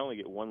know I only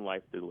get one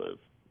life to live,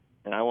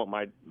 and I want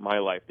my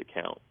life to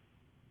count.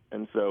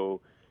 And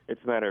so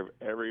it's a matter of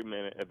every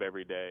minute of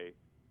every day,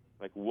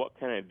 like, what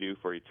can I do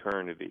for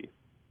eternity?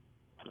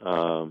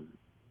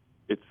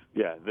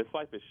 This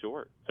life is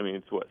short. I mean,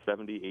 it's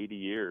 70, 80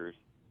 years,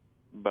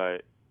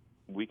 but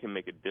we can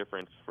make a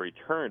difference for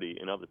eternity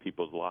in other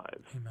people's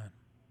lives. Amen.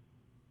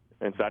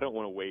 And so I don't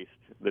want to waste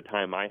the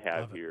time I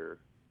have here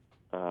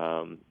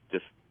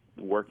just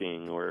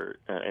working,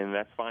 and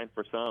that's fine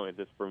for some. It's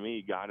just, for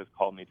me, God has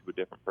called me to a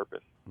different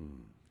purpose.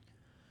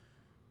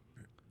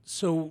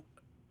 So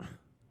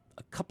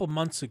a couple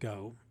months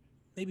ago,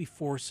 maybe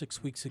 4 or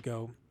 6 weeks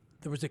ago,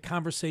 there was a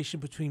conversation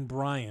between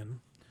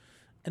Brian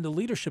and the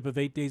leadership of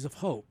 8 Days of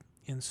Hope.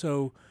 And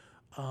so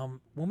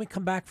when we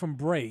come back from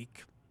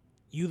break,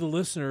 you, the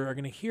listener, are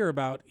going to hear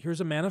about,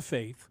 here's a man of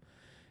faith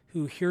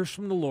who hears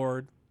from the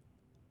Lord,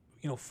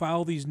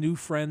 follow these new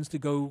friends to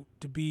go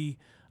to be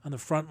on the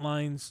front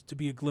lines, to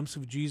be a glimpse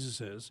of who Jesus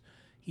is.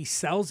 He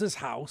sells his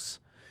house.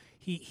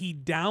 He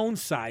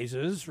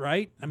downsizes,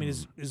 right? I mean,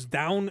 as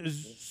down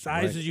as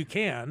size as you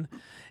can.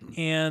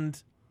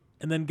 And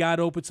then God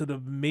opens an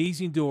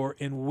amazing door,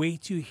 and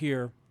wait to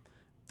hear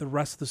the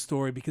rest of the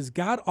story, because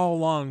God all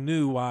along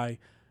knew why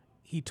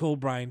he told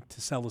Brian to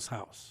sell his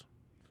house.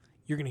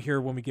 You're going to hear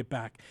when we get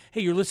back.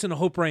 Hey, you're listening to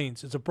Hope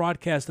Reigns. It's a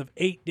broadcast of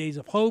 8 Days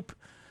of Hope.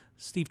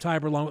 Steve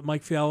Tybor along with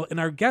Mike Fiala. And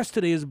our guest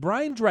today is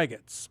Brian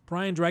Dregetz.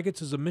 Brian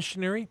Dregetz is a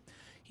missionary.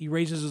 He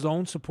raises his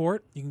own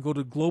support. You can go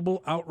to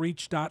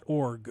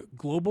globaloutreach.org,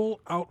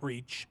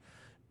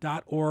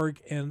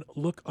 globaloutreach.org, and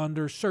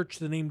search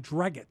the name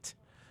Dregetz,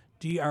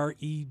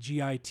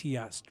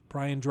 Dregits,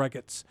 Brian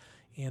Dregetz.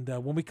 And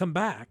when we come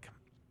back,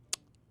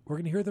 we're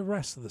going to hear the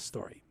rest of the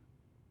story.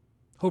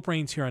 Hope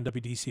Reigns here on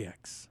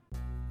WDCX.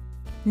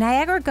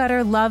 Niagara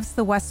Gutter loves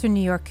the Western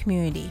New York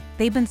community.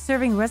 They've been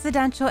serving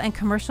residential and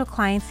commercial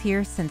clients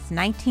here since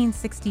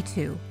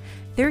 1962.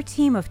 Their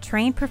team of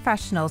trained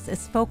professionals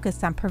is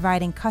focused on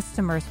providing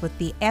customers with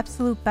the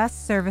absolute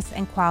best service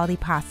and quality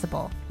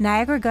possible.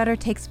 Niagara Gutter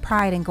takes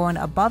pride in going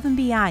above and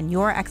beyond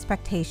your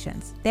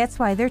expectations. That's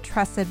why they're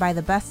trusted by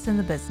the best in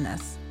the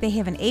business. They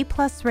have an A+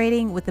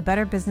 rating with the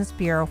Better Business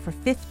Bureau for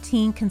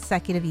 15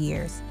 consecutive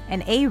years,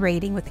 an A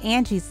rating with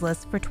Angie's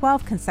List for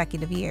 12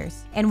 consecutive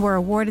years, and were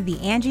awarded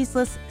the Angie's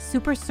List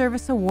Super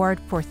Service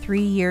Award for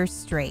 3 years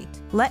straight.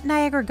 Let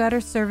Niagara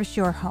Gutter service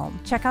your home.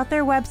 Check out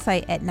their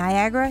website at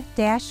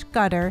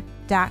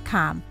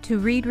niagara-gutter.com to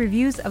read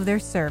reviews of their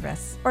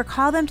service, or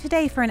call them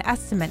today for an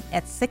estimate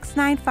at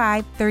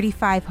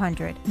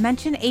 695-3500.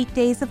 Mention 8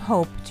 Days of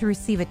Hope to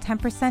receive a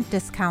 10%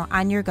 discount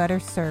on your gutter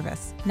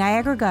service.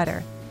 Niagara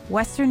Gutter,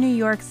 Western New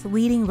York's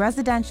leading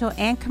residential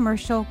and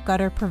commercial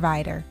gutter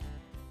provider.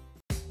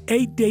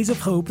 8 Days of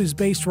Hope is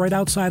based right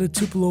outside of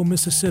Tupelo,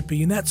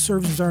 Mississippi, and that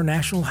serves as our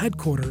national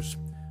headquarters.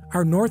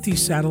 Our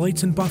Northeast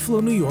satellite's in Buffalo,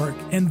 New York,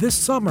 and this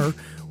summer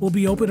we'll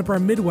be opening up our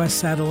Midwest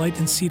satellite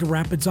in Cedar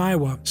Rapids,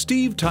 Iowa.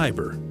 Steve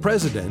Tybor,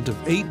 president of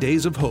 8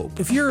 Days of Hope.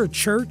 If you're a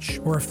church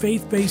or a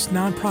faith-based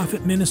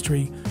nonprofit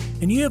ministry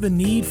and you have a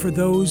need for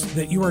those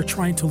that you are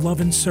trying to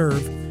love and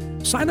serve,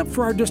 sign up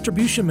for our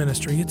distribution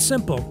ministry. It's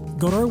simple.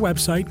 Go to our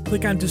website,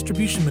 click on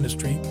distribution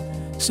ministry,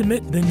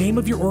 submit the name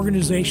of your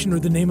organization or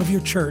the name of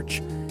your church,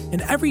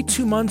 and every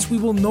 2 months we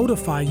will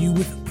notify you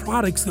with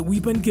products that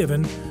we've been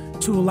given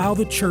to allow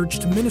the church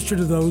to minister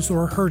to those who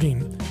are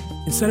hurting.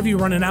 Instead of you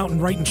running out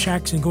and writing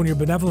checks and going to your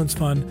benevolence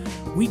fund,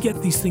 we get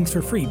these things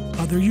for free.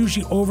 They're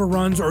usually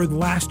overruns or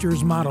last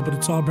year's model, but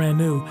it's all brand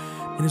new.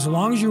 And as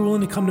long as you're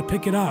willing to come to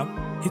pick it up,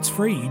 it's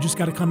free. You just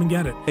got to come and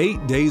get it.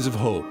 8 Days of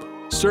Hope,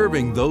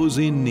 serving those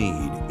in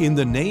need in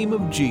the name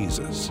of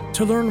Jesus.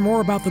 To learn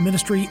more about the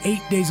ministry 8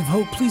 Days of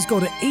Hope, please go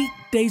to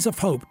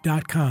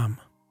 8daysofhope.com.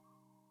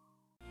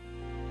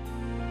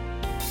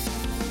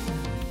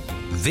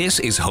 This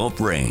is Hope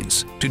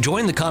Reigns. To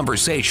join the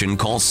conversation,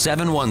 call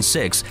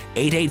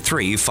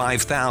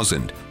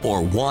 716-883-5000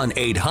 or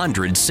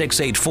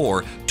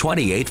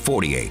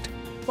 1-800-684-2848.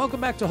 Welcome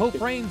back to Hope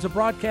Reigns, a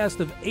broadcast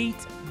of 8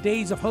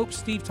 Days of Hope.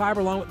 Steve Tybor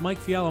along with Mike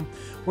Fiellum.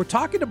 We're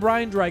talking to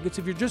Brian Dragons.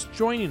 If you're just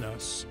joining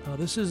us,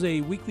 this is a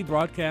weekly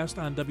broadcast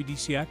on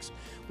WDCX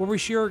where we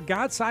share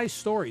God-sized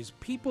stories,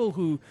 people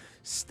who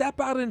step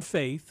out in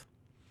faith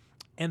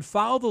and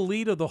follow the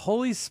lead of the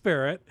Holy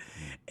Spirit.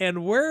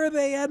 And where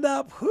they end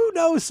up, who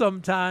knows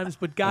sometimes,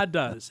 but God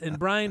does. And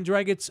Brian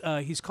Dragons,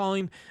 he's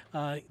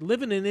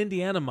living in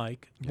Indiana,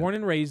 Mike, born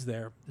and raised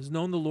there, has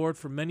known the Lord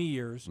for many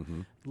years,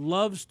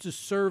 loves to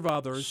serve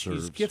others.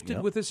 He's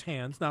gifted with his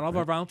hands. Not all of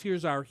our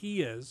volunteers are.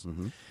 He is.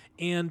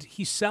 And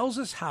he sells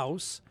his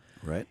house.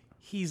 Right.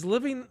 He's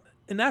living,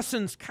 in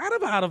essence, kind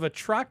of out of a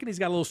truck, and he's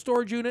got a little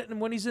storage unit.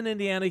 And when he's in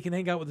Indiana, he can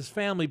hang out with his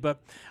family. But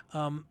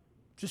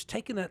just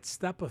taking that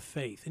step of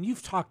faith. And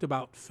you've talked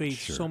about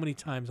faith so many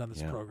times on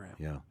this program.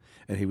 Yeah.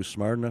 And he was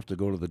smart enough to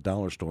go to the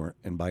dollar store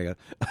and buy a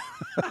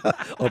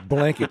a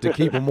blanket to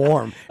keep him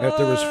warm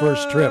after his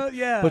first trip.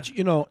 Yeah. But,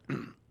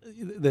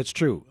 that's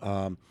true.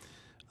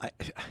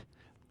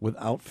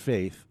 Without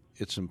faith,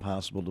 it's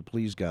impossible to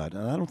please God.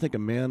 And I don't think a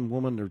man,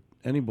 woman, or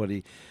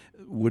anybody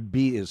would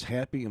be as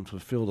happy and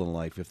fulfilled in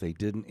life if they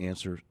didn't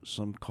answer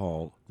some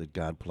call that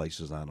God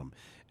places on them.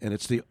 And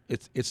it's the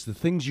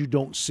things you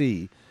don't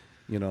see,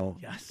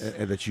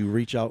 and that you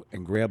reach out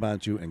and grab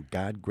onto, and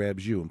God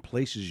grabs you and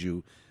places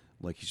you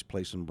like he's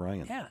placing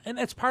Brian. Yeah, and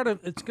it's going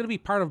to be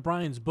part of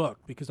Brian's book,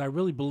 because I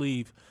really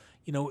believe,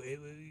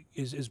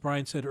 as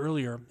Brian said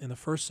earlier in the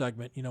first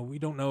segment, we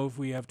don't know if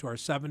we have to our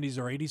 70s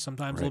or 80s,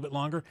 sometimes a little bit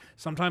longer,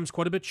 sometimes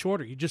quite a bit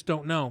shorter. You just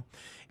don't know.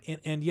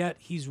 And yet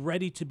he's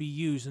ready to be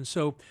used. And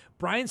so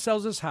Brian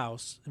sells his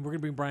house, and we're going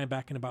to bring Brian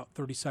back in about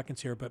 30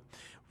 seconds here. But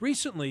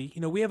recently,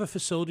 we have a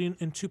facility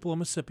in Tupelo,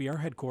 Mississippi, our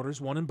headquarters,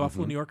 one in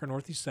Buffalo, New York, our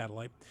Northeast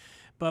Satellite.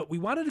 But we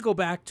wanted to go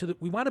back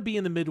we want to be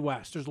in the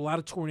Midwest. There's a lot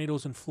of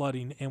tornadoes and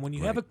flooding. And when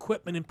you have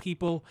equipment and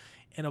people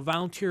and a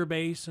volunteer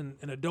base and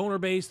a donor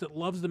base that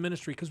loves the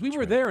ministry, because we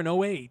were there in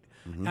 2008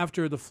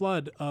 after the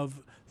flood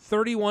of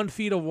 31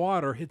 feet of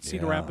water hit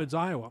Cedar Rapids,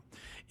 Iowa.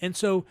 And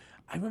so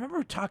I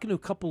remember talking to a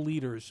couple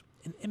leaders,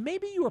 and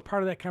maybe you were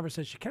part of that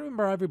conversation. I can't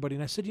remember everybody.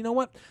 And I said, you know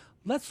what?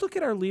 Let's look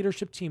at our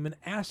leadership team and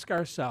ask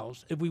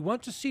ourselves, if we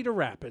went to Cedar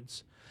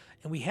Rapids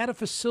and we had a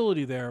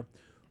facility there,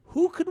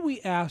 who could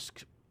we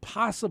ask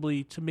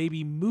possibly to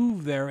maybe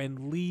move there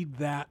and lead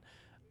that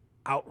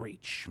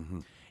outreach?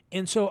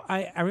 And so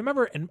I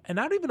remember, and I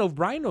don't even know if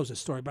Brian knows this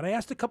story, but I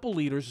asked a couple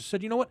leaders. I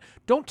said, you know what?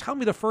 Don't tell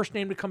me the first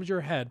name that comes to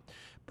your head,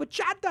 but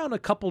jot down a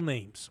couple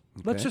names.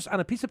 Let's just,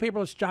 on a piece of paper,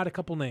 let's jot a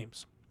couple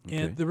names.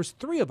 And there was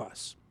 3 of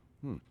us.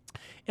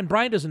 And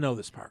Brian doesn't know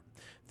this part.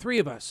 3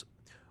 of us.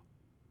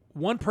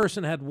 One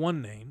person had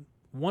 1 name.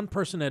 One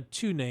person had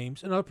 2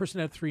 names. Another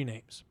person had 3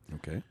 names.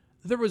 Okay.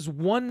 There was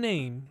 1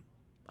 name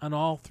on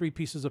all 3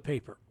 pieces of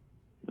paper.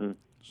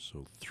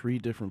 So 3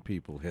 different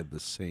people had the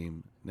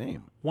same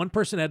name. One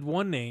person had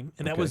 1 name,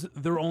 and that was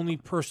their only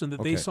person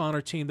that they saw on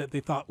our team that they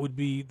thought would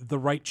be the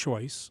right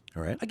choice.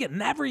 All right. Again,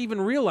 never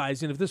even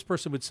realizing if this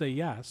person would say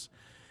yes.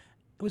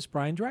 It was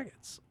Brian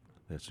Dragons.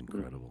 That's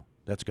incredible.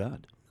 That's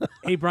God.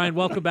 Hey, Brian,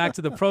 welcome back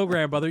to the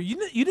program, brother. You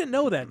didn't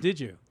know that, did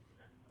you?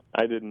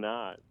 I did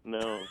not.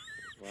 No.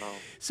 Wow.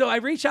 So I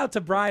reach out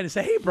to Brian and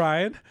say, hey,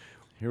 Brian,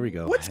 Here we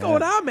go. what's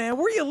going on, man?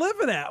 Where are you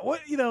living at?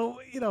 What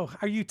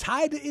are you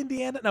tied to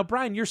Indiana? Now,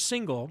 Brian, you're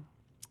single,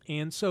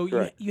 and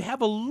so you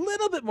have a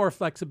little bit more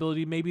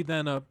flexibility maybe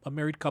than a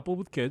married couple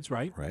with kids,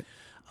 right? Right.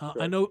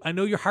 I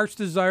know your heart's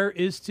desire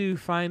is to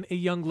find a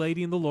young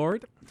lady in the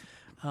Lord,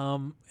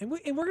 and we're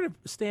going to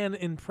stand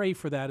and pray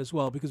for that as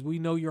well, because we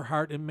know your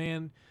heart. And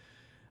man,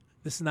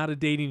 this is not a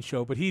dating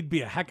show, but he'd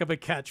be a heck of a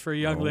catch for a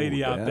young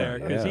lady out there,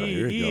 because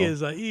he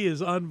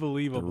is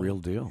unbelievable. The real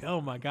deal. Oh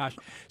my gosh.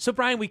 So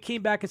Brian, we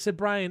came back and said,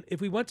 Brian, if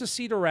we went to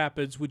Cedar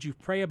Rapids, would you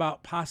pray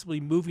about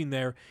possibly moving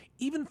there,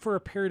 even for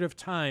a period of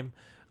time?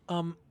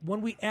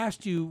 When we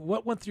asked you,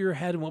 what went through your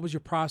head and what was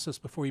your process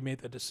before you made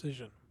that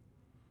decision?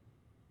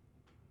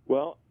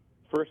 Well,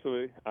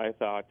 firstly, I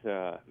thought,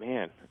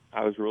 man,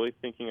 I was really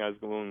thinking I was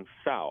going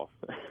south.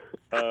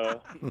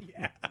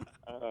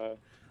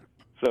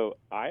 So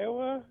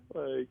Iowa,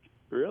 like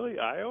really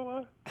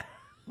Iowa?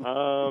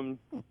 And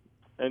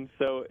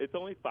so it's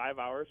only 5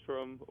 hours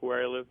from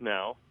where I live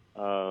now.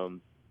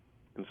 And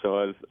so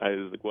I was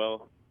like,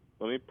 well,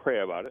 let me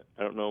pray about it.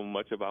 I don't know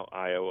much about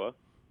Iowa.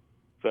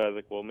 So I was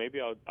like, well, maybe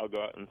I'll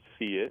go out and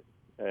see it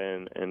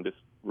and just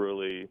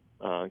really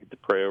get to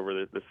pray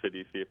over the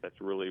city, see if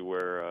that's really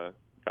where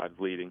God's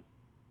leading.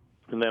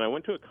 And then I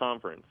went to a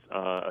conference,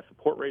 a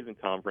support-raising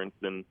conference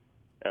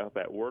up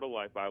at Word of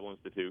Life Bible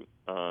Institute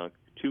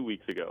 2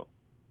 weeks ago.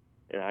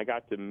 And I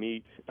got to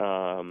meet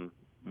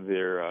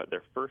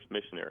their first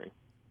missionary.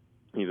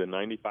 He's a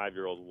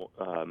 95-year-old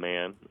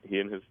man. He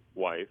and his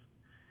wife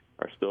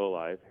are still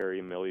alive, Harry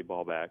and Millie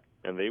Ballback,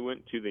 and they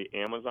went to the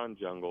Amazon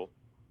jungle,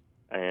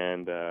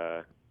 and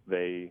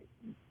they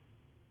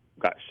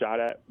got shot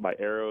at by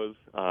arrows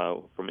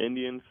from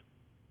Indians.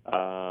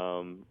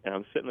 And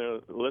I'm sitting there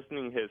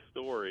listening to his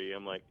story.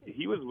 I'm like,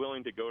 he was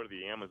willing to go to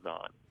the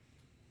Amazon,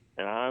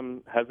 and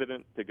I'm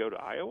hesitant to go to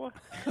Iowa.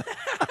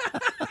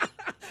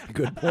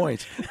 Good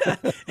point.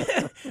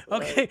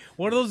 Okay,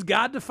 one of those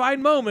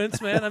God-defined moments,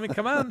 man. I mean,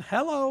 come on,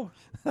 hello.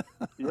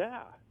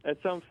 Yeah, and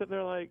so I'm sitting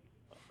there like,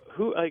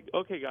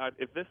 okay, God,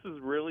 if this is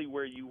really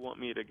where you want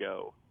me to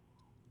go,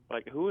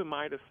 like, who am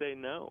I to say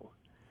no?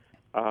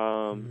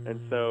 And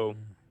so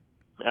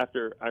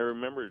I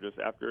remember just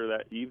after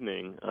that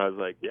evening, I was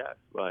like, yes,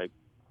 like,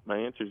 my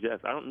answer is yes.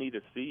 I don't need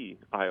to see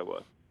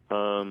Iowa.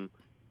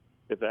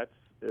 If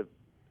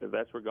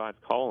that's where God's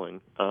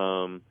calling,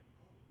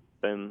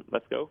 then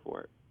let's go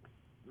for it.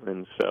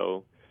 And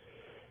so,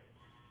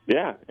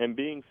 yeah, and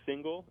being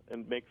single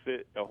and makes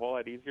it a whole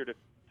lot easier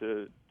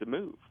to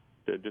move,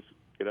 to just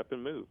get up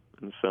and move.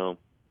 And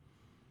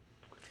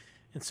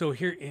so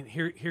here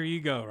you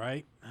go,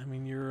 right? I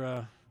mean,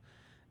 you're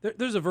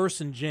there's a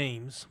verse in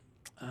James.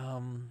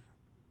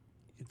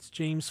 It's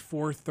James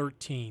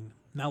 4:13.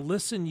 Now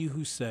listen, you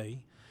who say,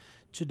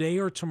 today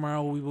or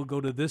tomorrow we will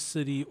go to this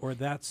city or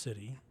that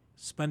city,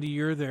 spend a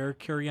year there,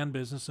 carry on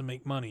business, and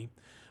make money.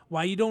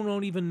 Why you do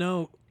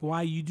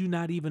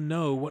not even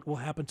know what will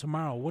happen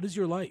tomorrow? What is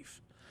your life?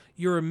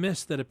 You're a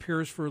mist that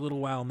appears for a little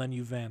while and then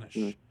you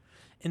vanish.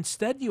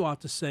 Instead, you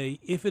ought to say,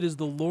 if it is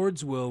the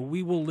Lord's will,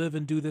 we will live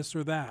and do this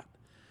or that.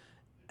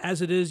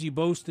 As it is, you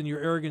boast in your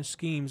arrogant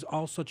schemes.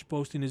 All such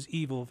boasting is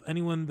evil. If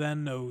anyone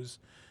then knows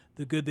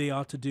the good they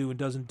ought to do and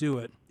doesn't do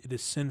it, it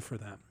is sin for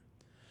them.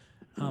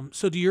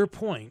 So to your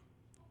point,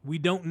 we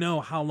don't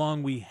know how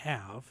long we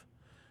have.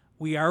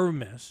 We are a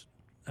mist.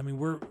 I mean,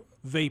 we're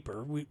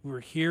vapor. We're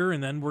here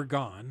and then we're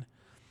gone.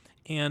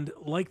 And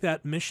like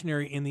that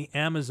missionary in the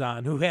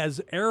Amazon who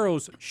has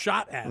arrows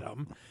shot at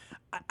him,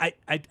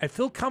 I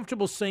feel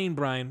comfortable saying,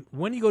 Brian,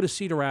 when you go to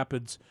Cedar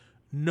Rapids,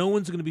 no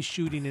one's going to be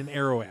shooting an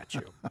arrow at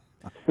you.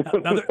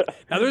 Now there's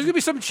going to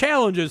be some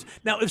challenges.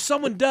 Now, if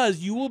someone does,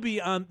 you will be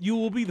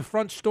the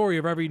front story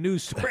of every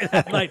news story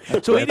that night.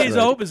 So 8 Days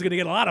of Hope is going to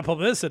get a lot of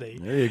publicity.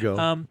 There you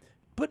go.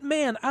 But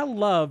man, I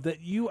love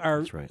that you are.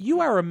 That's right.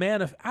 You are a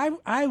man of.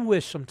 I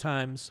wish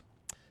sometimes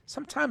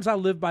I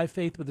live by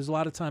faith, but there's a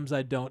lot of times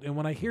I don't. And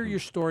when I hear your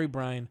story,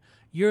 Brian,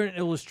 you're an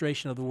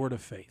illustration of the word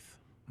of faith.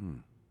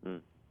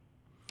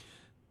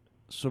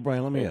 So,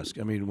 Brian, let me ask.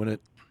 I mean, when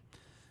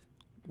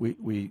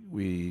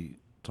we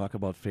talk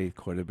about faith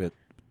quite a bit,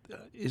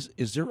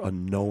 is there a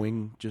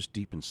knowing just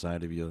deep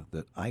inside of you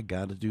that I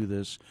got to do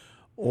this,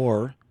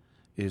 or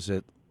is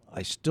it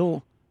I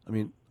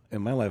mean,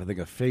 in my life, I think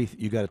of faith.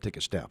 You got to take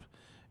a step,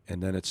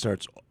 and then it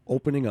starts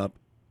opening up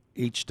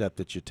each step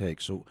that you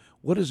take. So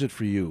what is it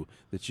for you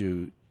that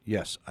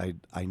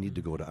I need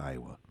to go to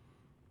Iowa?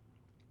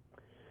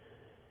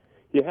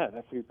 Yeah,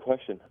 that's a good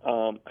question.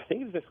 I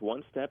think it's just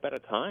one step at a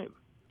time.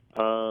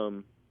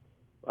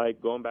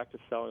 Like going back to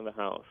selling the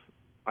house.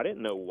 I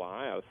didn't know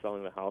why I was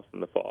selling the house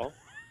in the fall.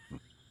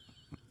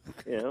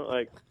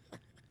 Like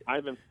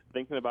I've been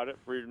thinking about it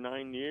for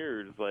 9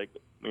 years. Like,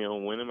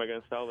 when am I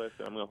going to sell this?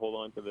 And I'm going to hold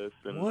on to this.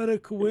 And what a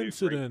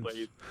coincidence.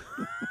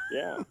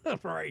 Yeah.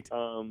 Right. It's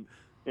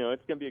going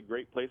to be a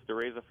great place to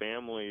raise a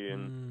family.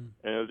 And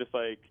it was just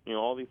like,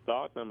 all these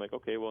thoughts. And I'm like,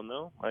 okay, well,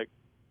 no, like,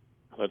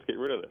 let's get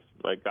rid of this.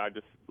 Like, God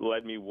just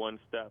led me one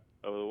step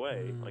of the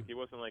way. Like, he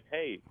wasn't like,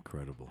 hey,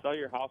 incredible, sell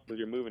your house because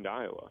you're moving to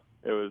Iowa.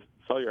 It was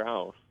sell your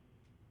house.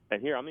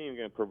 And here, I'm even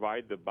going to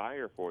provide the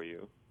buyer for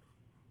you.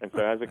 And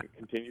so as I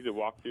continue to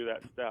walk through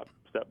that step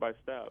by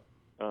step,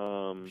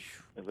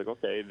 it's like,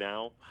 okay,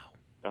 now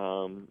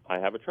I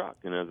have a truck.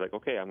 And I was like,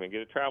 okay, I'm going to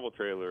get a travel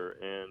trailer,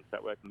 and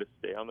that way I can just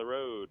stay on the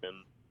road.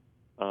 And,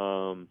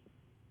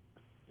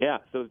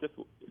 so it's just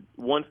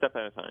one step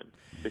at a time.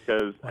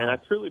 Because, and I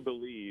truly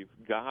believe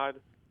God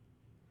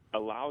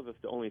allows us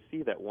to only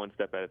see that one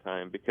step at a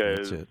time.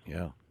 Because that's it,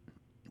 yeah.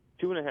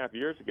 2.5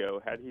 years ago,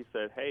 had he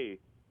said, hey,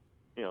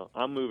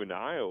 I'm moving to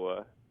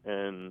Iowa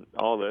and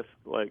all this,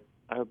 like,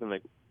 I would have been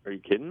like, are you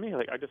kidding me?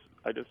 Like, I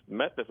just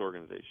met this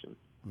organization.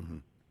 Mm-hmm.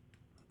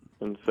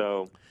 And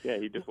so,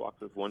 he just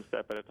walks us one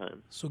step at a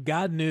time. So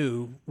God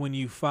knew when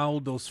you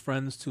followed those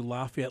friends to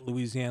Lafayette,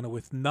 Louisiana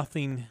with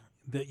nothing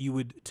that you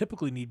would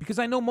typically need. Because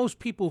I know most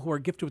people who are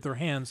gifted with their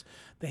hands,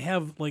 they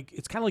have, like,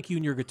 it's kind of like you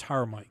and your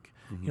guitar, Mike.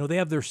 Mm-hmm. They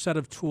have their set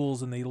of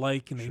tools and they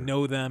like and they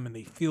know them and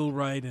they feel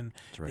right and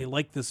they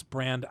like this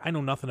brand. I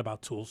know nothing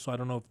about tools, so I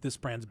don't know if this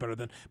brand's better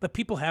than. But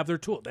people have their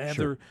tool. They have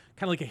their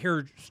kind of like a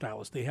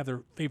hairstylist. They have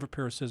their favorite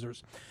pair of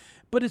scissors.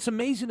 But it's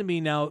amazing to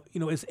me now,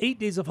 as 8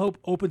 Days of Hope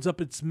opens up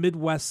its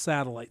Midwest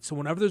satellite. So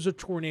whenever there's a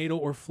tornado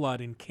or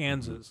flood in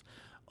Kansas,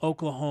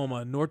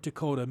 Oklahoma, North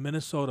Dakota,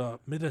 Minnesota,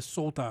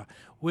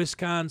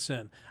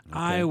 Wisconsin,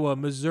 Iowa,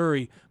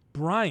 Missouri,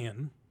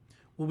 Brian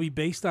will be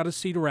based out of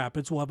Cedar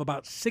Rapids. We'll have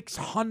about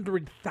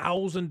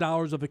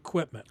 $600,000 of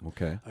equipment.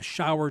 Okay. A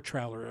shower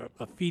trailer,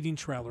 a feeding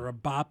trailer, a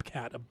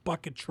bobcat, a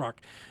bucket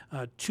truck,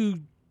 two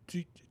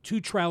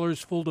trailers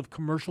full of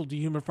commercial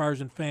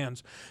dehumidifiers and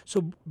fans.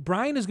 So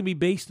Brian is going to be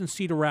based in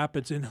Cedar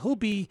Rapids, and he'll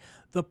be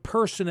the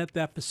person at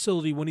that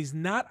facility when he's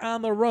not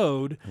on the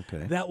road.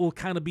 Okay. That will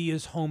kind of be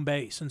his home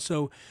base. And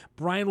so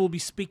Brian will be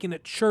speaking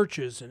at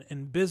churches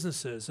and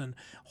businesses, and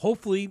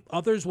hopefully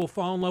others will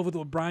fall in love with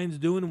what Brian's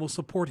doing and will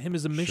support him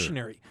as a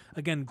missionary.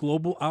 Again,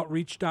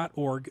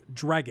 globaloutreach.org,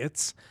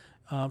 Dregetz.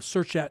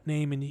 Search that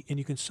name, and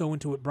you can sow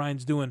into what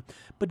Brian's doing.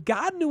 But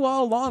God knew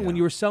all along when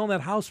you were selling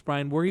that house,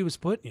 Brian, where he was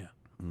putting you.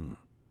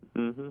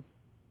 Mm-hmm.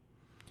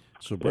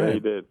 So, Yeah, Brian, he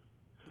did.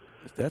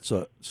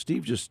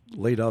 Steve just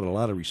laid out a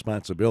lot of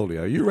responsibility.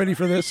 Are you ready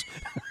for this?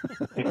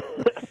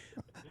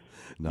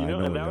 No, I know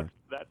and you are.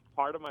 that's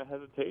part of my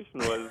hesitation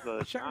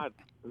was, Sure. God,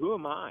 who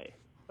am I?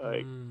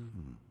 Like,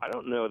 I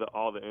don't know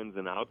all the ins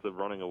and outs of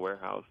running a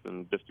warehouse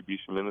and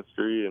distribution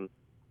ministry, and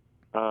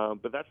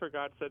but that's where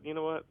God said, you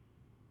know what?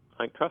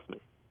 Like, trust me.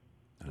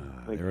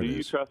 Like, there do it you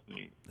is. trust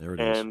me? There it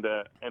is.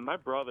 And my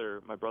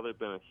brother's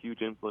been a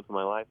huge influence in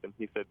my life, and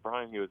he said,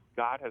 Brian,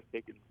 God has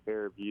taken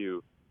care of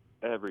you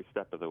every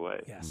step of the way.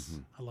 Yes,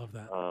 I love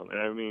that. And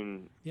I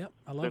mean, Yep,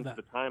 I love since that.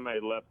 the time I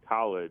left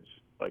college,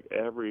 like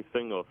every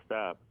single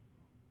step,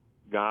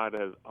 God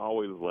has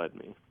always led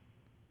me.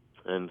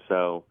 And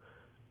so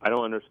I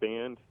don't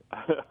understand,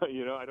 I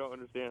don't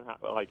understand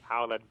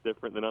how that's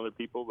different than other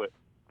people, but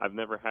I've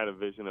never had a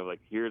vision of like,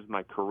 here's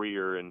my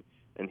career and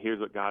here's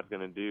what God's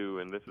going to do,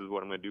 and this is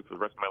what I'm going to do for the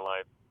rest of my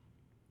life.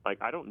 Like,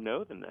 I don't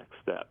know the next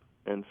step.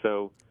 And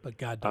so, But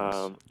God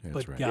does. That's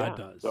But right. God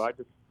does. So I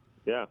just,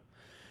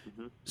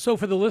 So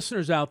for the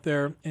listeners out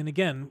there, and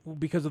again,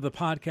 because of the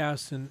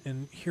podcast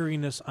and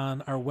hearing this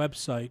on our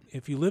website,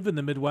 if you live in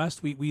the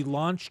Midwest, we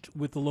launched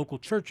with the local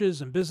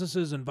churches and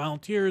businesses and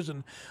volunteers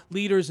and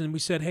leaders, and we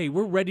said, hey,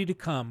 we're ready to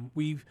come.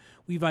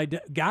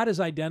 God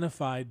has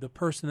identified the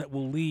person that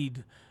will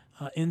lead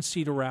in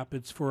Cedar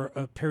Rapids for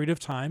a period of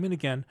time. And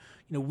again,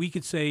 we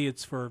could say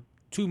it's for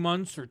 2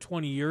 months or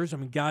 20 years. I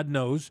mean, God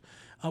knows.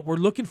 We're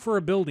looking for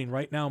a building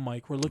right now,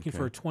 Mike. We're looking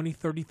for a 20,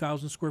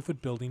 30,000 square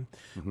foot building.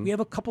 We have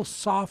a couple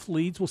soft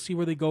leads. We'll see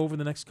where they go over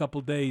the next couple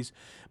of days.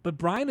 But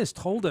Brian has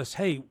told us,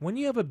 hey, when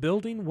you have a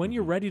building, when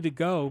you're ready to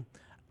go,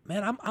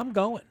 man, I'm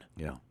going.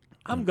 Yeah.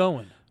 I'm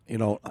going.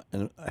 And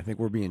I think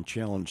we're being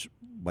challenged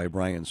by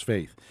Brian's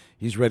faith.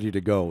 He's ready to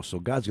go, so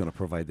God's going to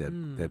provide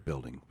that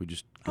building. We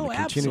just going to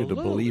continue to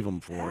believe Him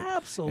for it.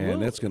 Absolutely.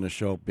 And that's going to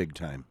show up big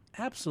time.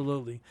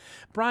 Absolutely.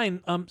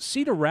 Brian,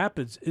 Cedar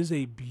Rapids is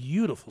a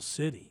beautiful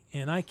city.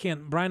 And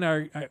Brian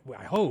and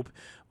I hope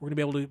we're going to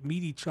be able to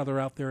meet each other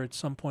out there at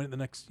some point in the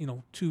next,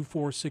 2,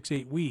 4, 6,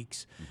 8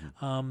 weeks.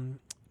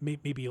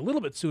 Maybe a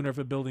little bit sooner if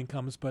a building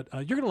comes, but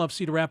you're going to love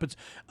Cedar Rapids.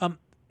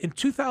 In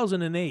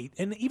 2008,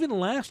 and even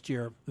last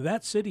year,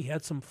 that city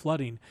had some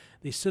flooding.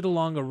 They sit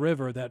along a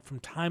river that from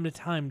time to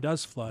time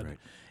does flood.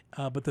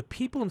 Right. But the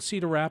people in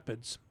Cedar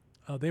Rapids,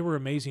 they were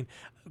amazing.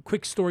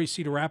 Quick story,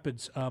 Cedar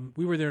Rapids,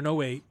 we were there in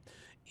 2008,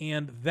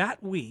 and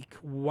that week,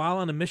 while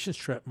on a missions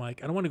trip,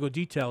 Mike, I don't want to go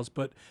details,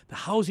 but the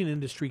housing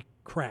industry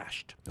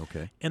crashed.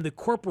 Okay. And the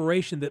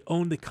corporation that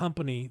owned the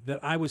company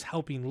that I was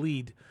helping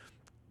lead,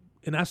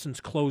 in essence,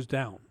 closed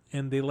down.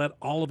 And they let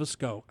all of us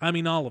go. I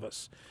mean, all of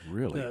us.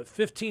 Really? The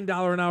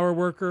 $15 an hour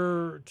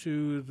worker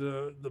to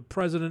the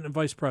president and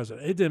vice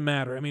president. It didn't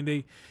matter. I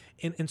mean,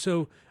 and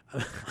so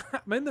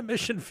I'm in the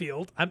mission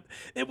field.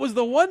 It was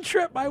the one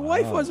trip my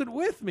wife wasn't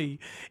with me.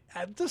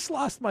 I just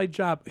lost my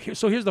job.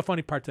 So here's the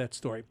funny part to that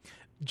story.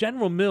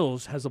 General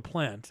Mills has a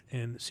plant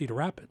in Cedar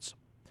Rapids.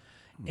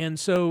 And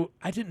so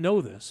I didn't know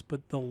this,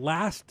 but the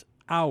last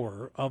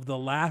hour of the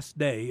last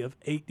day of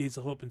 8 Days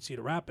of Hope in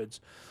Cedar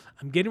Rapids,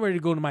 I'm getting ready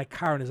to go to my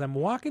car, and as I'm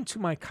walking to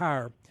my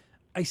car,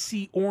 I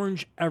see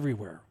orange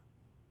everywhere.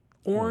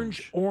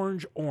 Orange.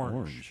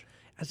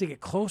 As I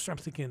get closer, I'm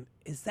thinking,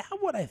 is that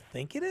what I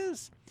think it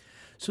is?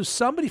 So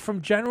somebody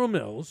from General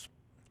Mills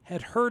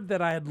had heard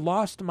that I had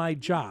lost my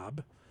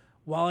job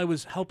while I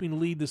was helping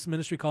lead this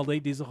ministry called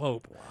 8 Days of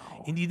Hope.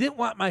 Wow. And he didn't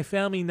want my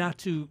family not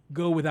to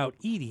go without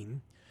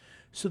eating,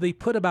 so they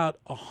put about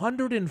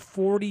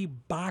 140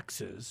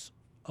 boxes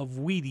of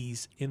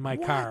Wheaties in my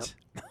car.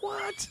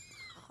 What?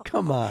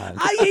 Come on.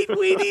 I ate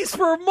Wheaties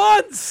for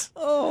months.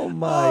 Oh,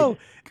 my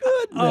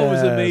goodness. Oh, it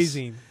was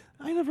amazing.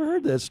 I never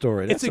heard that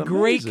story. It's That's a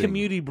great amazing.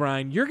 community,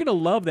 Brian. You're going to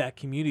love that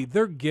community.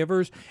 They're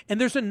givers.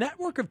 And there's a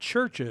network of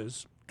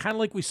churches, kind of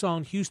like we saw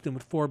in Houston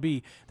with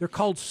 4B. They're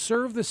called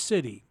Serve the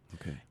City.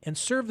 Okay. And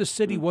Serve the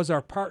City was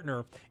our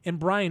partner. And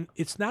Brian,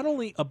 it's not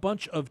only a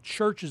bunch of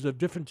churches of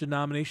different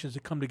denominations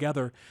that come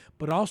together,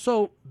 but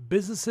also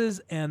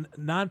businesses and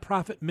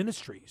nonprofit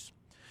ministries.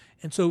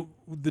 And so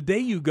the day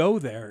you go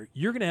there,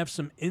 you're going to have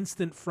some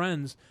instant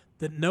friends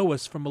that know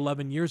us from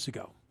 11 years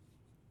ago.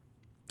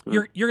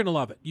 You're going to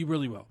love it. You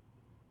really will.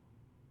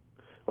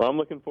 Well, I'm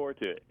looking forward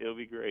to it. It'll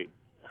be great.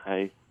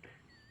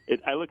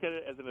 I look at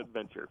it as an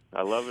adventure.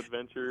 I love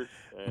adventures,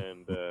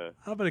 and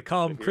I'm going to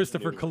call him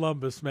Christopher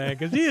Columbus, man,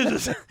 because he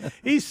is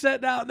he's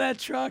setting out in that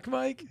truck,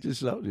 Mike.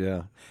 Just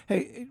yeah.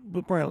 Hey,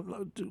 but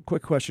Brian,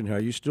 quick question here: are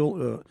you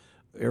still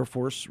Air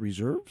Force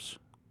Reserves?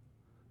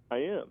 I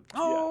am.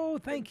 Oh,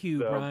 thank you,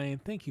 Brian.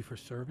 Thank you for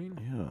serving.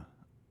 Yeah.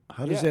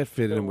 How does that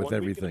fit in with 1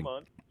 everything? Week in a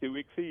month, 2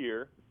 weeks a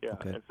year. Yeah.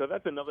 Okay. And so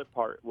that's another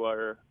part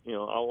where,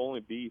 I'll only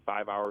be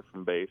 5 hours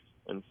from base.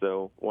 And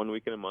so 1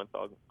 week in a month,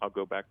 I'll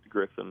go back to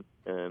Grissom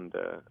and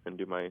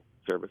do my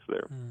service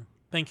there.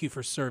 Thank you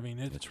for serving.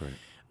 That's right.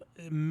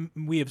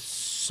 We have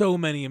so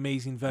many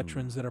amazing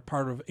veterans that are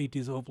part of 8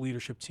 Days of Hope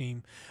leadership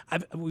team.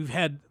 We've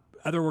had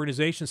other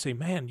organizations say,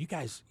 "Man, you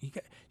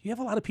have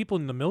a lot of people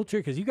in the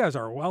military because you guys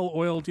are well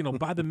oiled,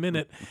 by the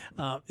minute."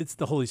 It's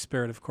the Holy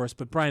Spirit, of course.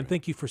 But Brian,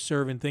 thank you for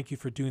serving. Thank you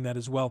for doing that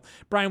as well.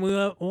 Brian, we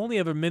only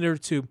have a minute or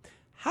two.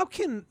 How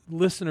can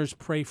listeners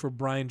pray for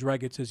Brian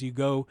Dregetz as you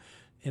go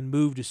and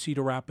move to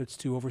Cedar Rapids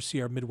to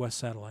oversee our Midwest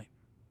satellite?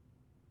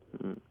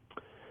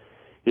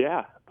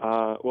 Yeah.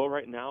 Well,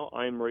 right now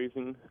I'm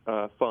raising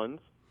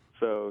funds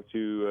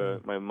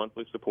to my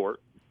monthly support,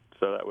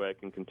 so that way I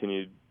can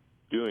continue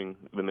doing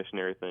the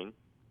missionary thing.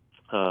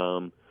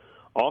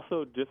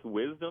 Also, just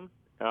wisdom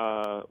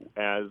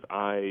as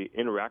I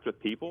interact with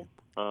people.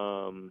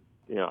 I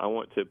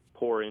want to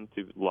pour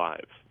into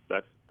lives.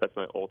 That's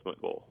my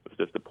ultimate goal. It's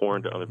just to pour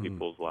into other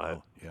people's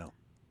lives. Oh, yeah.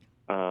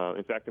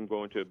 In fact, I'm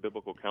going to a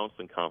biblical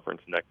counseling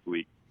conference next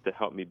week to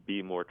help me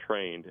be more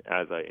trained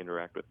as I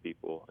interact with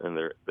people and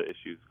the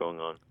issues going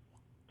on.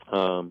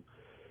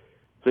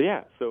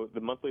 So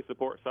the monthly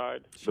support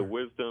side, the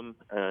wisdom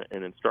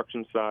and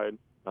instruction side,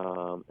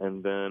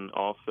 and then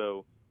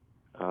also,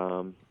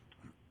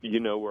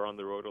 we're on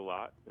the road a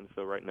lot, and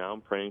so right now I'm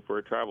praying for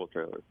a travel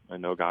trailer. I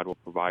know God will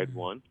provide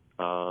one,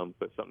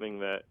 but something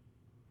that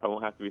I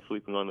won't have to be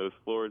sleeping on those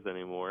floors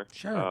anymore.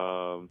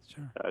 Sure.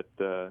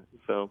 Those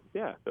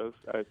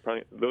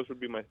would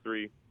be my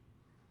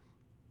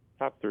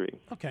top three.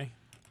 Okay.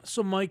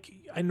 So, Mike,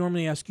 I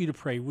normally ask you to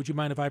pray. Would you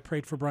mind if I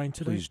prayed for Brian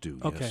today? Please do.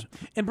 Okay. Yes.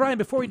 And Brian,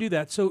 before we do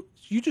that, so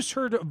you just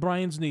heard of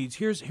Brian's needs.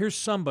 Here's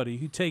somebody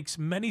who takes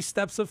many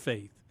steps of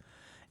faith,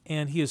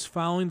 and he is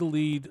following the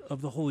lead of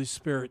the Holy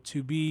Spirit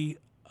to be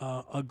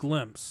a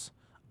glimpse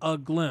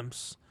of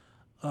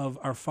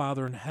our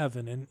Father in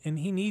heaven. And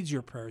he needs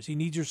your prayers. He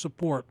needs your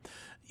support.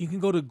 You can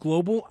go to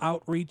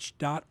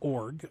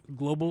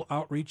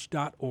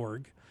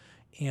globaloutreach.org,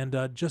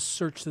 and just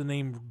search the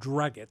name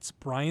Dregetz,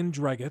 Brian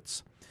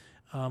Dregetz.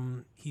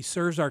 He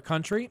serves our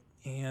country,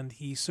 and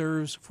he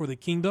serves for the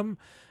kingdom,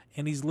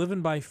 and he's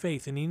living by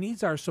faith, and he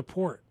needs our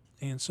support.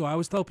 And so I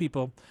always tell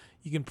people,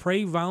 you can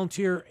pray,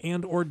 volunteer,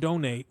 and or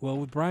donate. Well,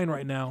 with Brian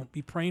right now,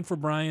 be praying for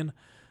Brian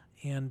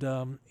and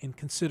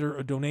consider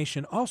a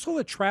donation. Also,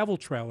 the travel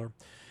trailer.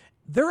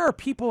 There are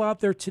people out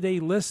there today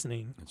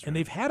listening, and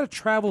they've had a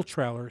travel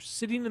trailer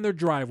sitting in their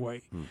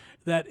driveway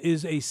that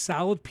is a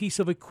solid piece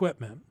of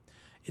equipment.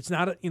 It's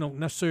not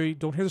necessarily,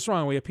 don't hear this the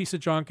wrong way, a piece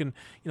of junk and,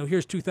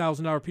 here's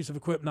 $2,000 piece of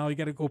equipment. Now you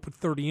got to go put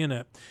 30 in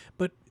it.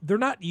 But they're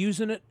not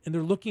using it, and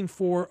they're looking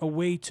for a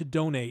way to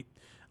donate.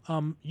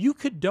 You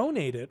could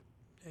donate it.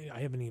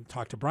 I haven't even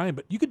talked to Brian,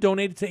 but you could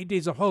donate it to 8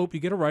 Days of Hope. You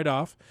get a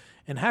write-off,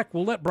 and heck,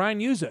 we'll let Brian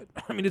use it.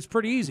 I mean, it's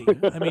pretty easy.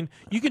 I mean,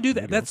 you can do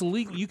that. That's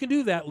legal. You can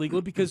do that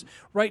legally because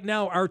right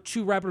now our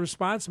 2 rapid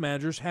response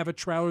managers have a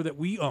trailer that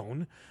we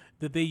own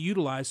that they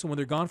utilize. So when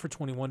they're gone for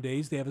 21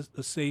 days, they have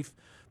a safe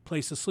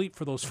place to sleep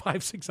for those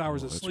 5-6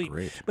 hours of sleep.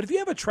 Great. But if you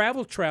have a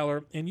travel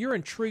trailer and you're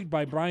intrigued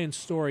by Brian's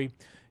story,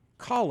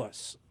 call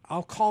us.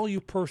 I'll call you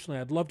personally.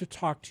 I'd love to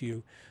talk to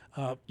you.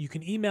 You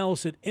can email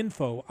us at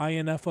info at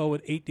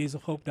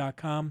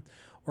 8daysofhope.com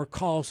or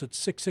call us at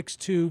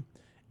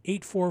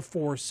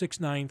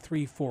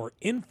 662-844-6934.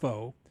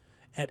 Info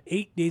at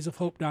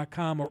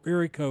 8daysofhope.com or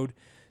area code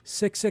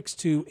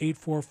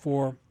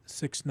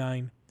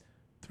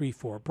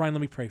 662-844-6934. Brian,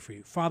 let me pray for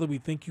you. Father, we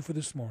thank you for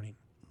this morning.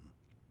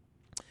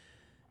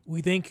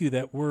 We thank you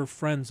that we're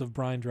friends of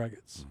Brian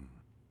Dregetz.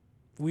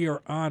 We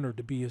are honored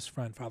to be his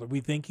friend, Father. We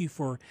thank you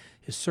for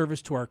his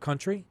service to our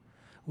country.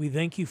 We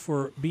thank you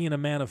for being a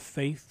man of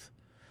faith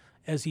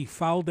as he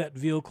followed that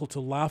vehicle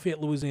to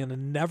Lafayette, Louisiana,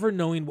 never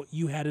knowing what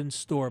you had in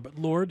store. But,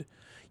 Lord,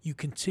 you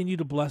continue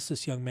to bless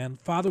this young man.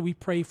 Father, we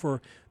pray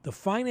for the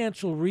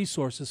financial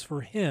resources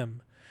for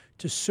him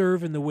to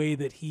serve in the way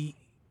that he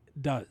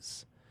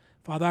does.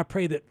 Father, I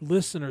pray that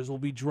listeners will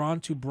be drawn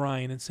to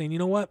Brian and saying, you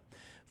know what?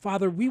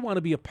 Father, we want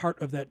to be a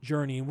part of that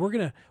journey, and we're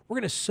gonna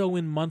sow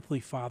in monthly,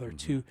 Father,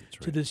 to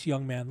this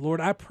young man. Lord,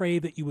 I pray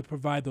that you would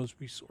provide those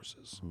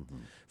resources.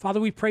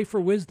 Father, we pray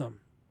for wisdom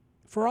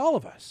for all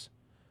of us,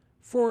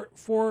 for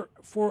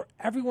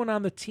everyone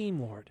on the team,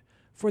 Lord,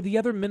 for the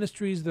other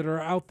ministries that are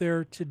out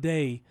there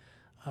today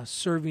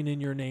serving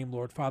in your name,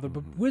 Lord, Father.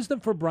 But wisdom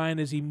for Brian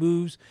as he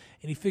moves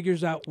and he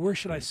figures out, where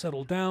should I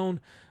settle down?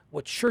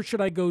 What church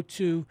should I go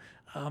to?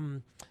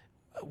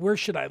 Where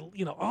should I,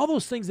 all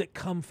those things that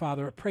come,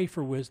 Father, I pray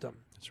for wisdom.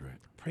 That's right.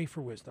 Pray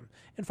for wisdom.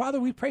 And Father,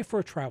 we pray for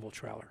a travel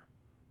trailer.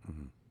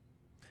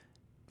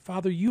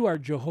 Father, you are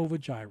Jehovah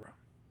Jireh.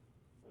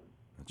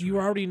 You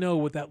already know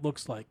what that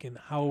looks like and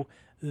how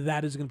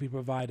that is going to be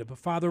provided. But,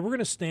 Father, we're going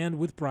to stand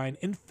with Brian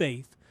in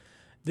faith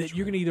that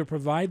you're going to either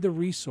provide the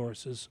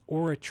resources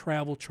or a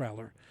travel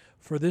trailer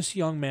for this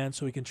young man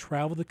so he can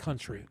travel the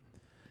country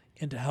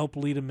and to help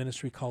lead a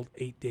ministry called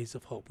 8 Days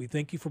of Hope. We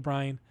thank you for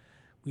Brian.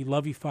 We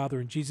love you, Father.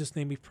 In Jesus'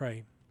 name we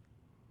pray.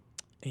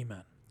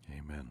 Amen.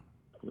 Amen.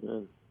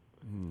 Amen.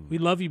 We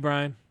love you,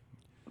 Brian.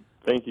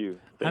 Thank you.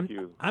 Thank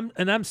you.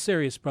 I'm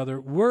serious, brother.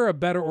 We're a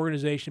better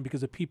organization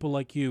because of people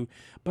like you.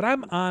 But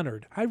I'm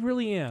honored. I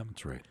really am.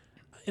 That's right.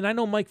 And I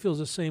know Mike feels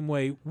the same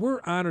way.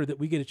 We're honored that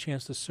we get a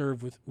chance to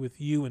serve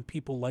with you and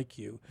people like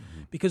you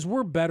because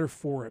we're better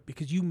for it,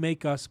 because you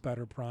make us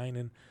better, Brian.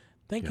 And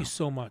thank you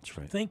so much.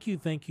 Right. Thank you.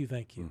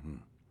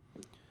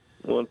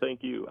 Well, and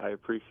thank you. I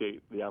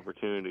appreciate the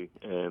opportunity,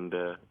 and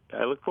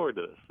I look forward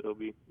to this. It'll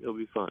be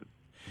fun.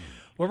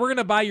 Well, we're going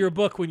to buy your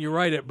book when you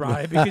write it,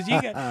 Brian, because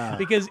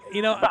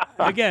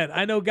again,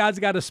 I know God's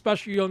got a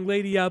special young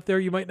lady out there.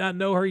 You might not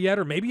know her yet,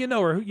 or maybe you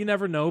know her. You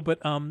never know. But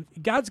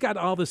God's got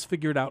all this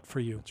figured out for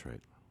you. That's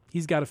right.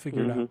 He's got to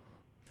figure it out.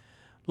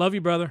 Love you,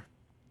 brother.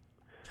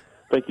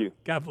 Thank you.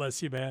 God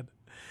bless you, man.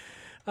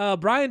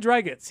 Brian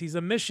Dregetz, he's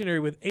a missionary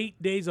with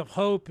 8 Days of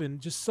Hope, and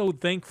just so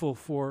thankful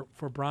for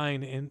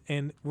Brian.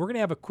 And we're going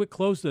to have a quick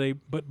close today,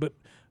 but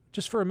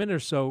just for a minute or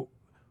so,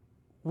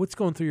 what's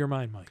going through your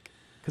mind, Mike?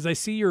 Because I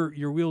see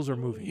your wheels are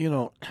moving. We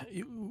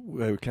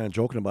were kind of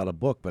joking about a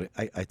book, but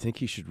I think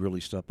he should really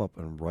step up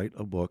and write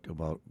a book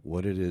about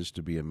what it is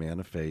to be a man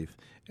of faith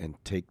and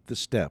take the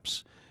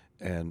steps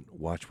and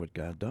watch what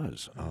God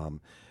does.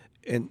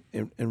 And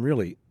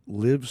really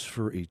lives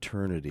for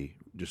eternity.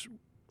 Just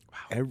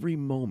every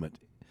moment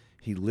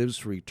he lives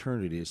for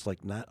eternity. It's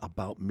like not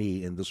about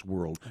me in this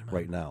world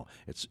right now.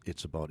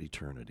 It's about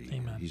eternity.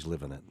 Amen. He's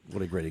living it.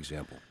 What a great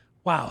example.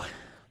 Wow.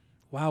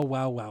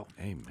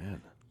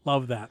 Amen.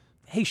 Love that.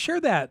 Hey,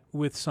 share that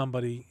with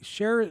somebody.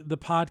 Share the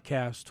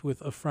podcast with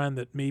a friend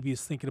that maybe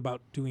is thinking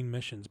about doing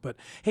missions. But,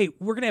 hey,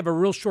 we're going to have a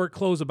real short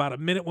close, about a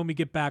minute when we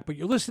get back. But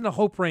you're listening to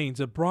Hope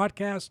Reigns, a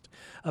broadcast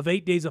of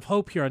 8 Days of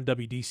Hope here on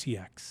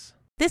WDCX.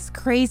 This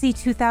crazy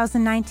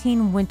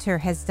 2019 winter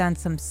has done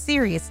some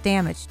serious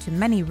damage to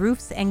many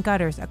roofs and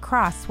gutters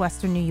across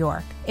Western New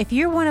York. If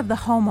you're one of the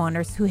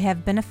homeowners who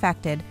have been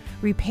affected,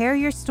 repair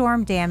your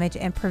storm damage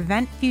and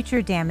prevent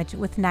future damage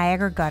with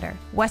Niagara Gutter,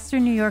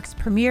 Western New York's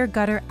premier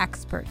gutter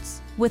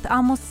experts. With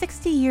almost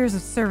 60 years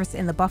of service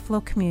in the Buffalo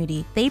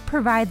community, they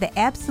provide the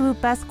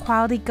absolute best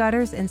quality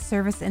gutters and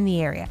service in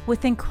the area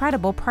with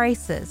incredible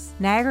prices.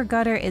 Niagara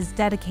Gutter is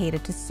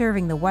dedicated to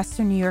serving the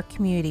Western New York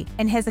community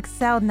and has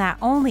excelled not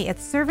only at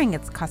serving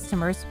its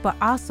customers, but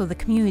also the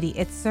community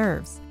it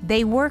serves.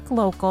 They work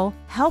local,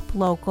 help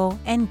local,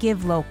 and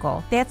give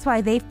local. That's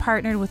why they've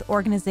partnered with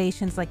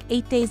organizations like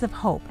 8 Days of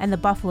Hope and the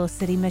Buffalo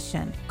City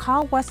Mission.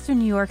 Call Western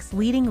New York's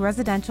leading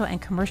residential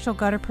and commercial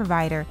gutter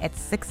provider at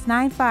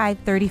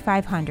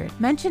 695-3500.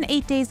 Mention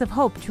 8 Days of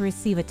Hope to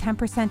receive a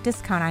 10%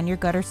 discount on your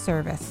gutter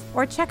service.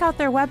 Or check out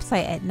their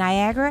website at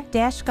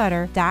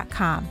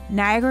niagara-gutter.com.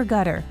 Niagara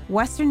Gutter,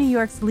 Western New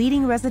York's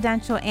leading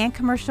residential and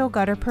commercial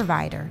gutter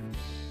provider.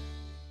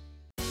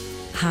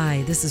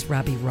 Hi, this is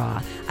Robbie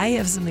Raw. I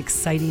have some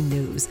exciting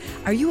news.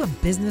 Are you a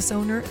business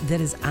owner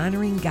that is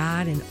honoring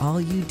God in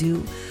all you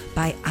do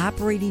by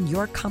operating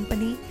your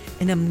company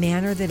in a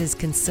manner that is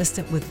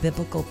consistent with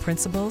biblical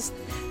principles?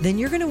 Then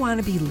you're going to want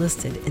to be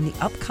listed in the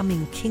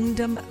upcoming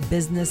Kingdom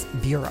Business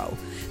Bureau.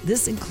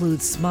 This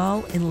includes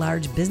small and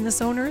large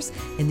business owners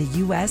in the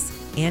U.S.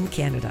 and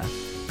Canada.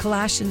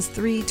 Colossians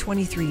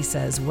 3:23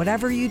 says,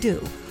 whatever you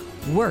do,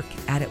 work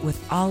at it with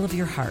all of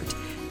your heart,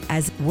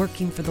 as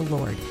working for the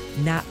Lord,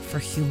 not for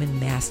human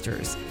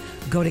masters.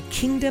 Go to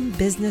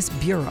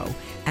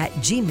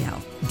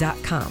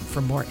kingdombusinessbureau@gmail.com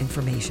for more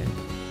information.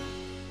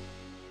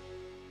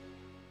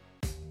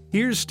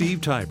 Here's Steve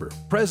Tiber,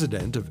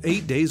 president of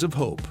 8 Days of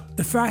Hope.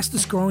 The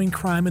fastest growing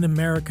crime in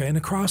America and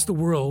across the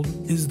world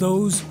is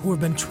those who have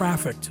been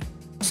trafficked,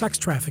 sex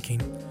trafficking.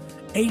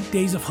 8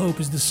 Days of Hope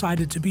has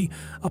decided to be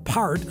a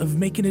part of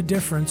making a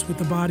difference with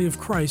the body of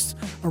Christ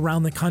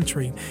around the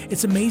country.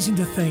 It's amazing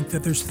to think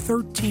that there's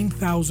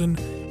 13,000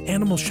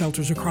 animal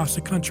shelters across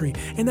the country,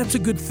 and that's a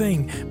good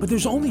thing, but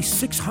there's only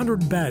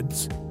 600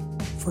 beds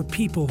for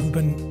people who've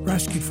been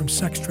rescued from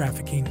sex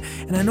trafficking.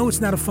 And I know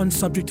it's not a fun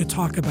subject to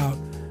talk about,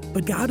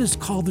 but God has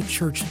called the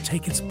church to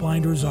take its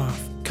blinders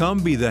off. Come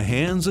be the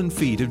hands and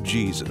feet of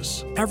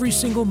Jesus. Every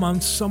single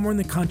month, somewhere in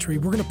the country,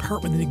 we're going to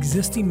part with an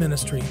existing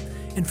ministry.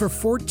 And for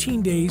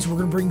 14 days, we're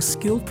going to bring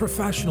skilled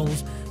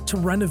professionals to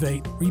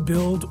renovate,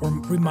 rebuild, or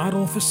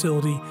remodel a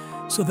facility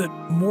so that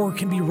more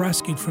can be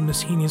rescued from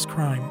this heinous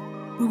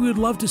crime. We would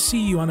love to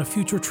see you on a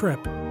future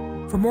trip.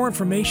 For more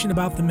information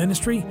about the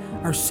ministry,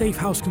 our Safe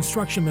House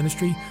Construction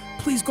Ministry,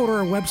 please go to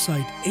our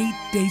website,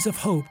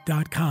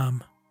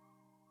 8daysofhope.com.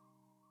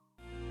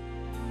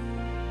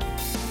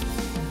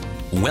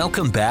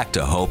 Welcome back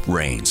to Hope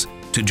Reigns.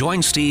 To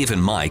join Steve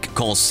and Mike,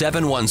 call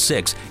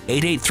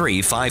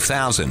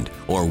 716-883-5000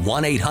 or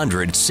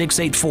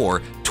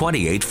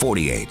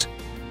 1-800-684-2848.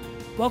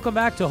 Welcome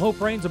back to Hope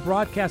Reigns, a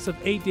broadcast of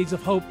 8 Days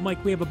of Hope.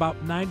 Mike, we have about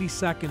 90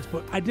 seconds,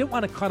 but I didn't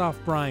want to cut off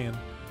Brian.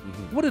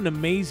 Mm-hmm. What an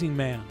amazing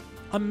man.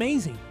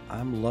 Amazing.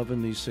 I'm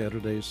loving these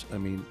Saturdays. I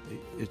mean,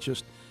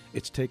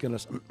 it's taken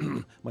us,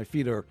 my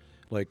feet are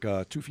like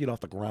 2 feet off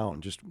the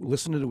ground. Just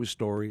listening to his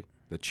story,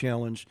 the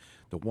challenge,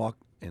 the walk,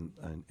 and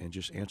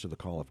just answer the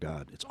call of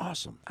God. It's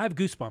awesome. I have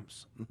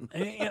goosebumps.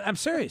 and I'm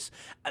serious.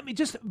 I mean,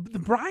 just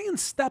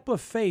Brian's step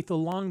of faith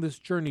along this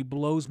journey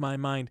blows my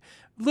mind.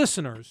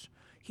 Listeners,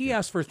 he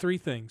asked for 3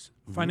 things.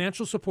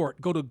 Financial support.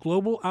 Go to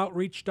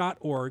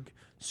globaloutreach.org,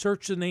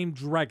 search the name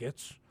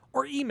Dregetz,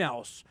 or email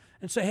us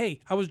and say, hey,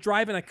 I was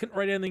driving, I couldn't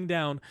write anything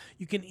down.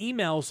 You can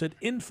email us at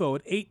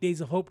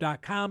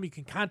info@8daysofhope.com. You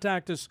can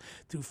contact us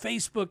through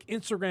Facebook,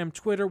 Instagram,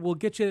 Twitter. We'll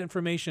get you that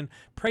information.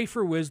 Pray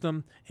for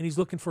wisdom, and he's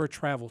looking for a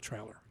travel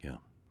trailer. Yeah.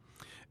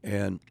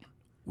 And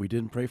we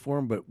didn't pray for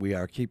him, but we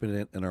are keeping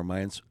it in our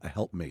minds, a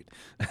helpmate.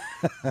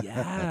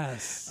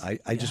 Yes.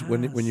 I just,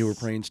 when you were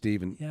praying,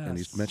 Steve, and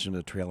he mentioned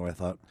a trailer, I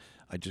thought,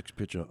 I just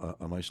picture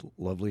a nice,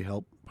 lovely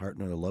help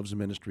partner that loves the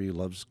ministry,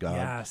 loves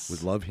God,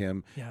 would love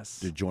him,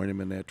 to join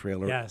him in that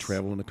trailer,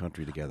 travel in the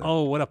country together.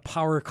 Oh, what a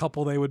power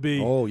couple they would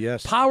be. Oh,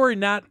 yes. Power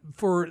not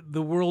for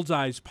the world's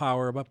eyes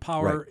power, but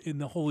power in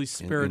the Holy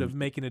Spirit of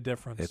making a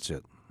difference. That's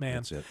it. Man.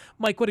 That's it.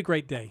 Mike, what a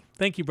great day.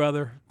 Thank you,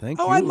 brother. Thank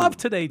you. Oh, I love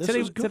today. This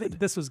was good.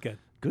 This was good.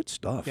 Good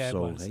stuff. Yeah,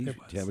 so, it was.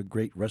 Have a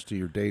great rest of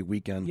your day,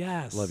 weekend.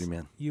 Yes. Love you,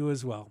 man. You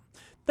as well.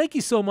 Thank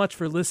you so much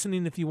for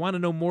listening. If you want to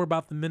know more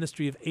about the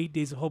ministry of 8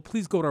 Days of Hope,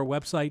 please go to our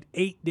website,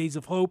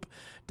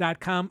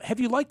 8daysofhope.com. Have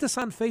you liked us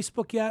on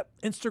Facebook yet,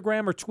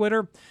 Instagram, or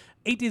Twitter?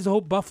 8 Days of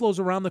Hope Buffalo's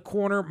around the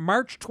corner.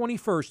 March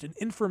 21st, an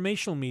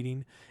informational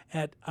meeting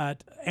at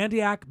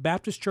Antioch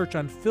Baptist Church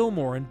on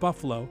Fillmore in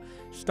Buffalo.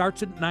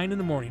 Starts at 9 in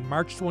the morning,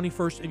 March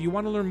 21st. If you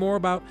want to learn more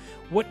about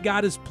what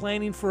God is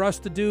planning for us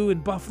to do in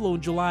Buffalo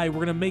in July, we're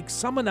going to make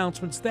some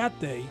announcements that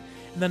day.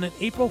 And then on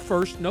April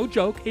 1st, no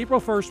joke,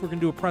 April 1st, we're going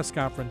to do a press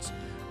conference.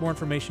 More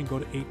information, go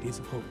to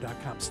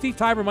 8daysofhope.com. Steve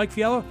Tiber, Mike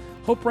Fiala,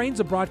 Hope Reigns,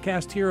 a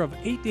broadcast here of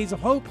 8 Days of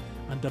Hope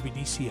on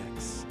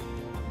WDCX.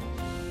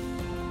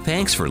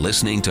 Thanks for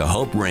listening to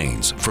Hope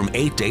Reigns from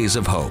 8 Days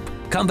of Hope.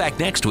 Come back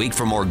next week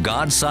for more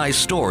God-sized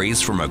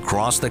stories from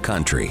across the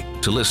country.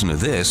 To listen to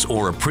this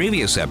or a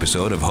previous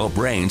episode of Hope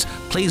Reigns,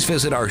 please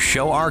visit our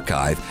show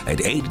archive at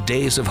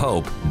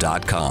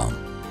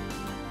 8daysofhope.com.